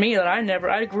one for me that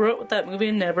I grew up with that movie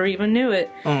and never even knew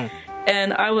it.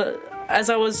 And as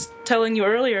I was telling you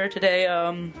earlier today,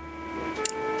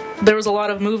 there was a lot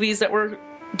of movies that were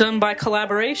done by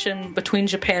collaboration between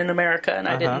Japan and America, and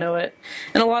I didn't know it.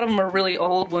 And a lot of them are really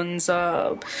old ones.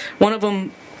 One of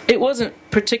them, it wasn't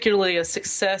particularly a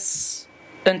success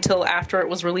until after it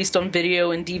was released on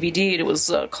video and DVD. It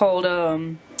was called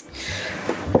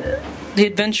The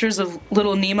Adventures of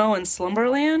Little Nemo in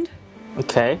Slumberland.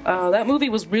 Okay. That movie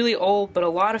was really old, but a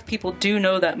lot of people do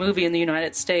know that movie in the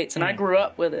United States, and I grew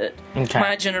up with it,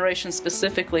 my generation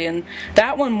specifically. And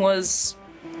that one was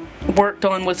worked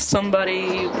on with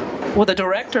a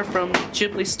director from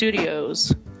Ghibli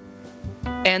Studios.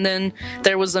 And then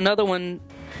there was another one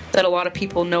that a lot of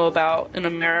people know about in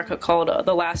America called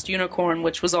The Last Unicorn,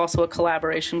 which was also a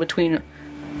collaboration between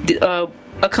a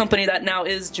company that now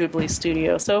is Ghibli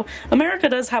Studio. So America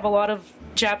does have a lot of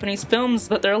Japanese films,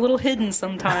 but they're a little hidden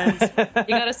sometimes. You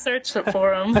gotta search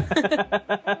for them.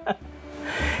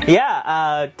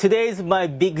 Yeah, today's my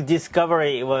big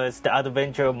discovery was the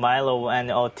adventure of Milo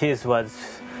and Otis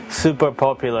was super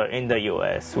popular in the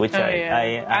US, which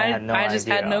I had no idea. I just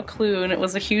had no clue, and it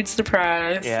was a huge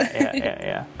surprise.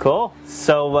 Yeah. Cool.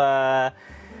 So,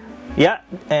 yeah,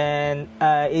 and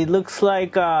it looks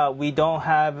like we don't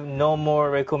have no more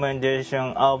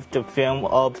recommendation of the film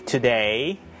of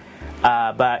today,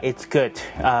 but it's good.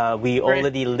 We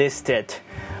already listed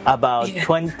about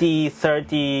 20,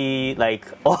 30, like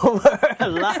over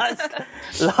lots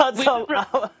of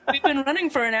hours. We've been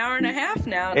running for an hour and a half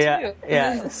now, too.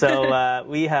 Yeah. So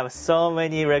we have so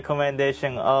many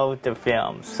recommendations of the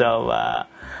film. So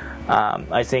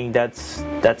I think that's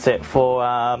it for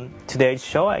today's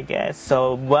show, I guess.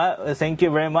 So thank you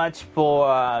very much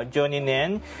for joining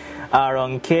in.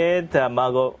 Aaron Kid,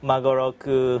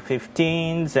 Magoroku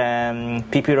 15s, and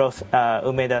Pipiro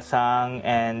Umeda-san,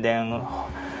 and then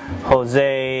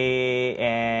Jose,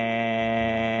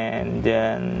 and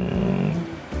then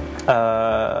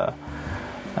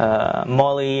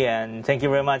Molly, and thank you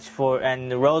very much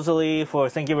and Rosalie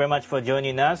thank you very much for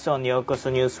joining us on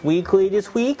Yokoso News Weekly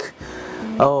this week.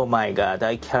 Oh my God,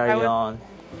 I carry on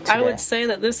today. I would say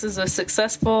that this is a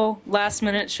successful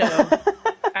last-minute show.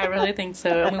 I really think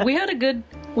so. I mean, we had a good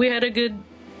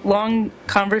long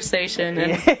conversation,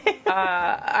 and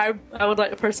I would like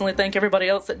to personally thank everybody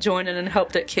else that joined in and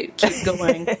helped it keep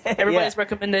going. Everybody's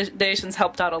recommendations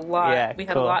helped out a lot. Yeah, we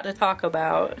had a lot to talk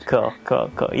about. Cool.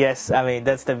 Yes, I mean,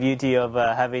 that's the beauty of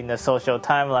having a social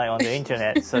timeline on the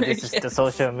internet. So this is the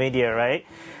social media, right?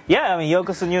 Yeah, I mean,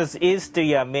 Yokoso News is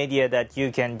the media that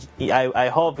you can, I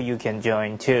hope you can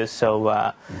join too.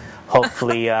 So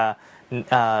hopefully,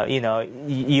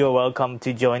 you're welcome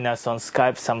to join us on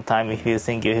Skype sometime if you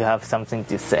think you have something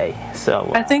to say. So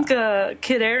I think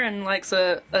Kid Aaron likes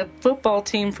a football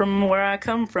team from where I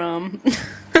come from.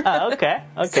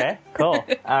 Okay, cool,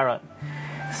 Aaron.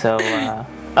 So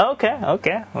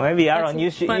okay, maybe Aaron,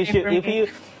 you should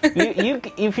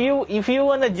if you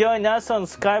want to join us on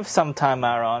Skype sometime,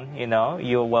 Aaron,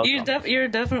 you're welcome. You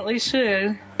definitely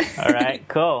should. All right,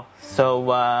 cool.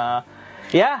 So.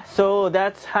 Yeah, so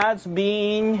that has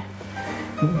been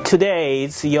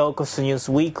today's Yokoso News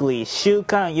Weekly,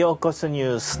 Shukan Yokoso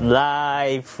News,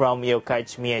 live from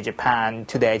Yokkaichi, Japan.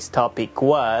 Today's topic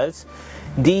was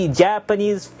the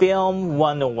Japanese film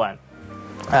 101.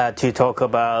 To talk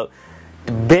about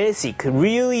the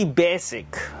really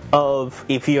basic of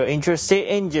if you're interested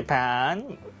in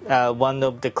Japan, one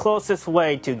of the closest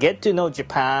way to get to know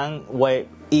Japan,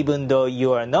 even though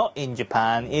you are not in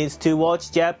Japan, is to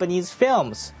watch Japanese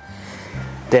films.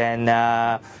 Then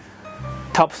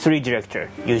top 3 director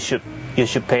you should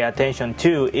pay attention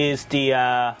to is the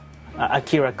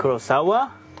Akira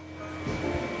Kurosawa.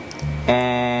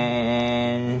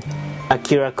 And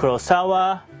Akira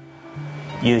Kurosawa,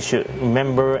 you should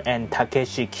remember, and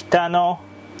Takeshi Kitano,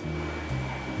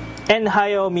 and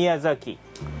Hayao Miyazaki.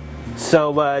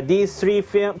 So these 3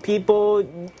 people,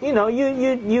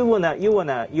 you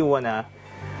wanna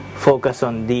focus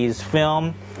on these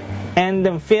film. And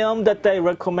the film that I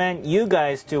recommend you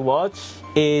guys to watch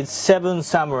is Seven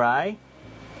Samurai.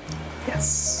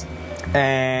 Yes.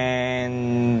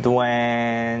 And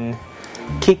when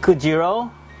Kikujiro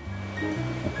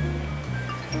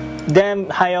than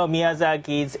Hayao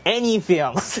Miyazaki's any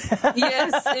films.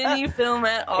 Yes, any film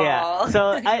at all. Yeah.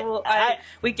 So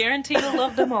we guarantee you'll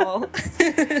love them all.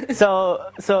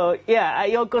 so yeah, at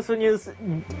Yokoso News,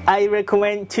 I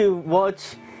recommend to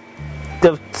watch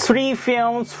the 3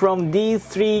 films from these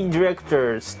 3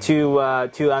 directors to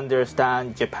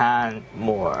understand Japan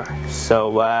more.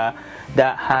 So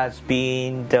that has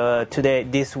been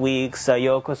this week's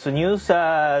Yokoso News.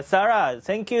 Sarah,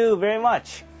 thank you very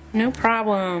much. No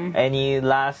problem. Any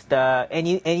last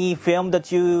any film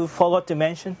that you forgot to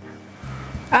mention?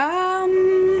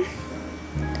 I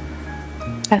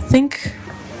think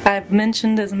I've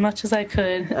mentioned as much as I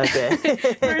could. Okay.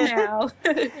 For now.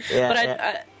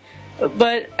 Yeah,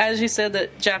 but as you said,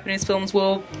 that Japanese films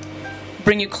will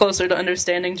bring you closer to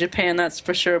understanding Japan, that's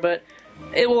for sure. But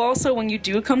it will also, when you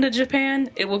do come to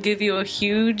Japan, it will give you a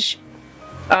huge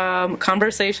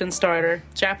conversation starter.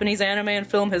 Japanese anime and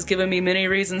film has given me many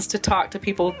reasons to talk to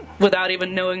people without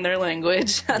even knowing their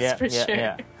language. That's for sure.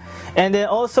 Yeah. And then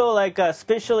also, like,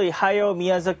 especially Hayao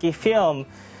Miyazaki film,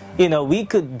 you know, we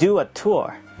could do a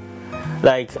tour.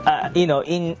 Like, you know,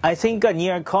 I think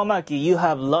near Komaki, you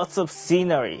have lots of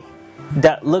scenery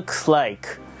that looks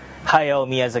like Hayao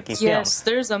Miyazaki film. Yes,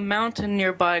 there's a mountain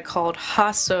nearby called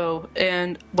Hasso,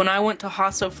 and when I went to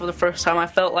Hasso for the first time, I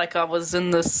felt like I was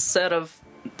in the set of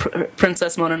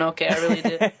Princess Mononoke. I really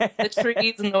did. The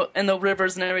trees and the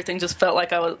rivers and everything just felt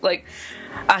like I was like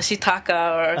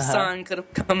Ashitaka or Sun could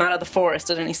have come out of the forest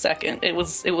at any second. It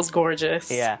was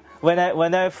gorgeous. Yeah. When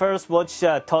I first watched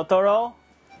Totoro,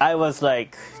 I was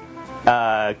like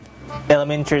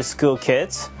elementary school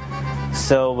kids.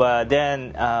 So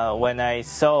then when I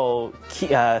saw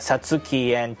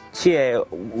Satsuki and Chie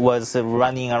was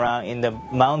running around in the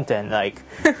mountain, like,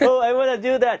 oh, I want to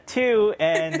do that too.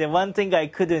 And the one thing I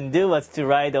couldn't do was to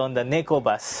ride on the Neko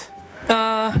bus.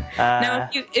 Now,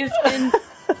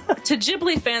 to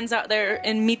Ghibli fans out there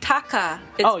in Mitaka,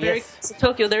 it's very close to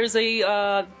Tokyo. There's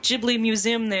a Ghibli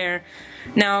museum there.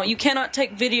 Now, you cannot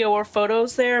take video or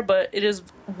photos there, but it is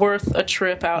worth a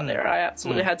trip out there. I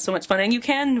absolutely had so much fun, and you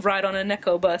can ride on a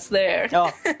Neko bus there.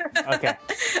 Oh, okay.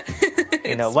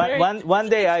 You know, one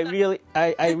day I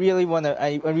really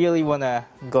wanna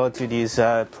go to these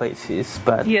places,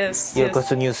 but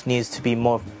Yokoso News needs to be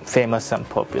more famous and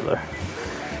popular.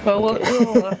 Well,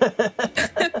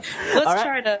 let's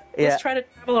try to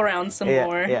travel around some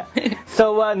more. Yeah.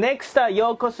 So next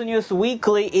Yokoso News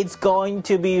Weekly, it's going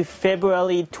to be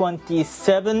February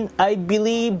 27, I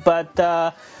believe. But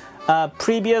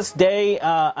previous day,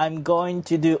 I'm going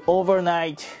to do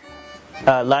overnight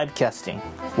live casting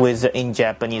in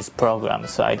Japanese program.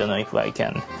 So I don't know if I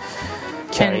can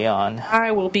carry on.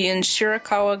 I will be in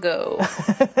Shirakawa Go.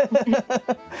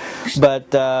 But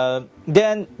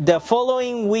then the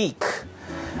following week,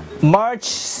 March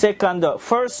 2nd,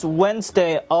 first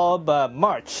Wednesday of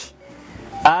March,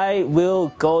 I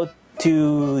will go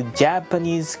to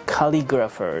Japanese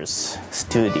calligrapher's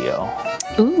studio.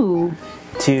 Ooh.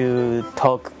 To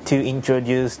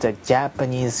introduce the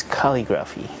Japanese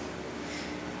calligraphy.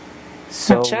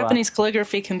 So Japanese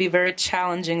calligraphy can be very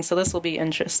challenging, so this will be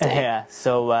interesting. Yeah,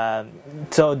 so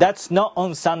that's not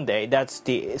on Sunday. That's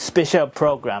the special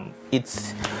program.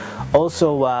 It's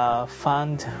also a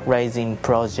fundraising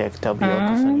project of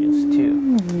Yokoso News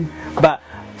too. But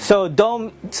so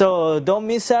don't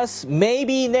miss us.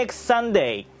 Maybe next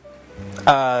Sunday,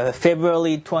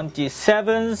 February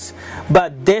 27th,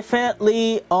 but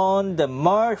definitely on the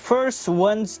first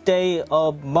Wednesday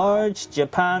of March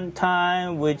Japan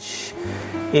time, which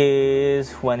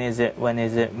is when is it?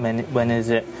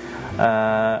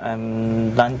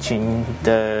 I'm launching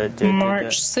the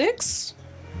March 6th?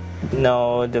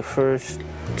 No, the first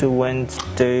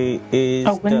Wednesday is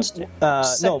Wednesday.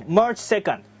 No, March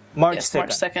 2nd. March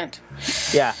 2nd.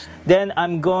 Yeah. Then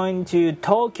I'm going to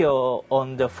Tokyo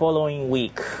on the following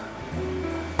week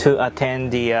to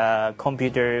attend the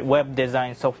computer web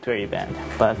design software event.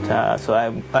 But so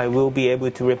I will be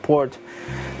able to report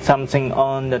something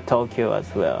on the Tokyo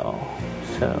as well.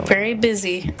 So very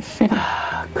busy.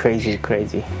 Crazy.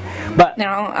 But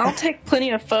now I'll take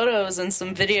plenty of photos and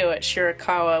some video at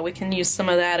Shirakawa. We can use some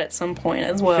of that at some point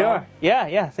as well. Sure.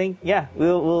 Yeah.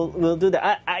 We'll do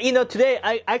that. Today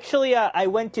I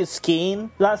went to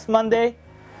skiing last Monday.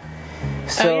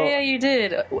 So, you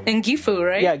did in Gifu,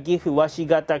 right? Yeah, Gifu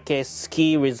Washigatake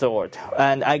Ski Resort,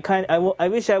 and I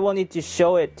wish I wanted to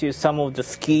show it to some of the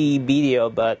ski video,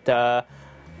 but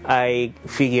I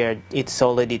figured it's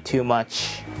already too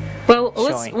much. Well,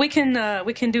 we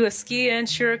can do a ski and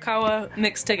Shirakawa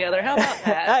mixed together. How about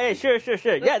that? Sure.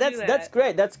 Yeah, that's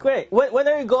great. When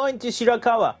are you going to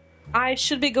Shirakawa? I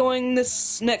should be going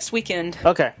this next weekend.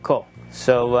 Okay, cool.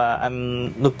 So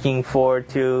I'm looking forward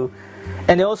to,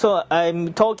 and also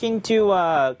I'm talking to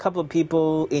a couple of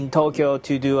people in Tokyo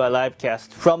to do a live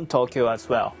cast from Tokyo as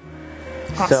well.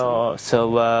 Awesome. So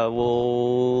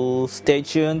we'll stay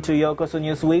tuned to Yokoso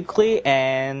News Weekly,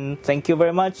 and thank you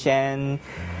very much, and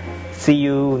see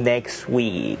you next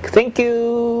week. Thank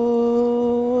you.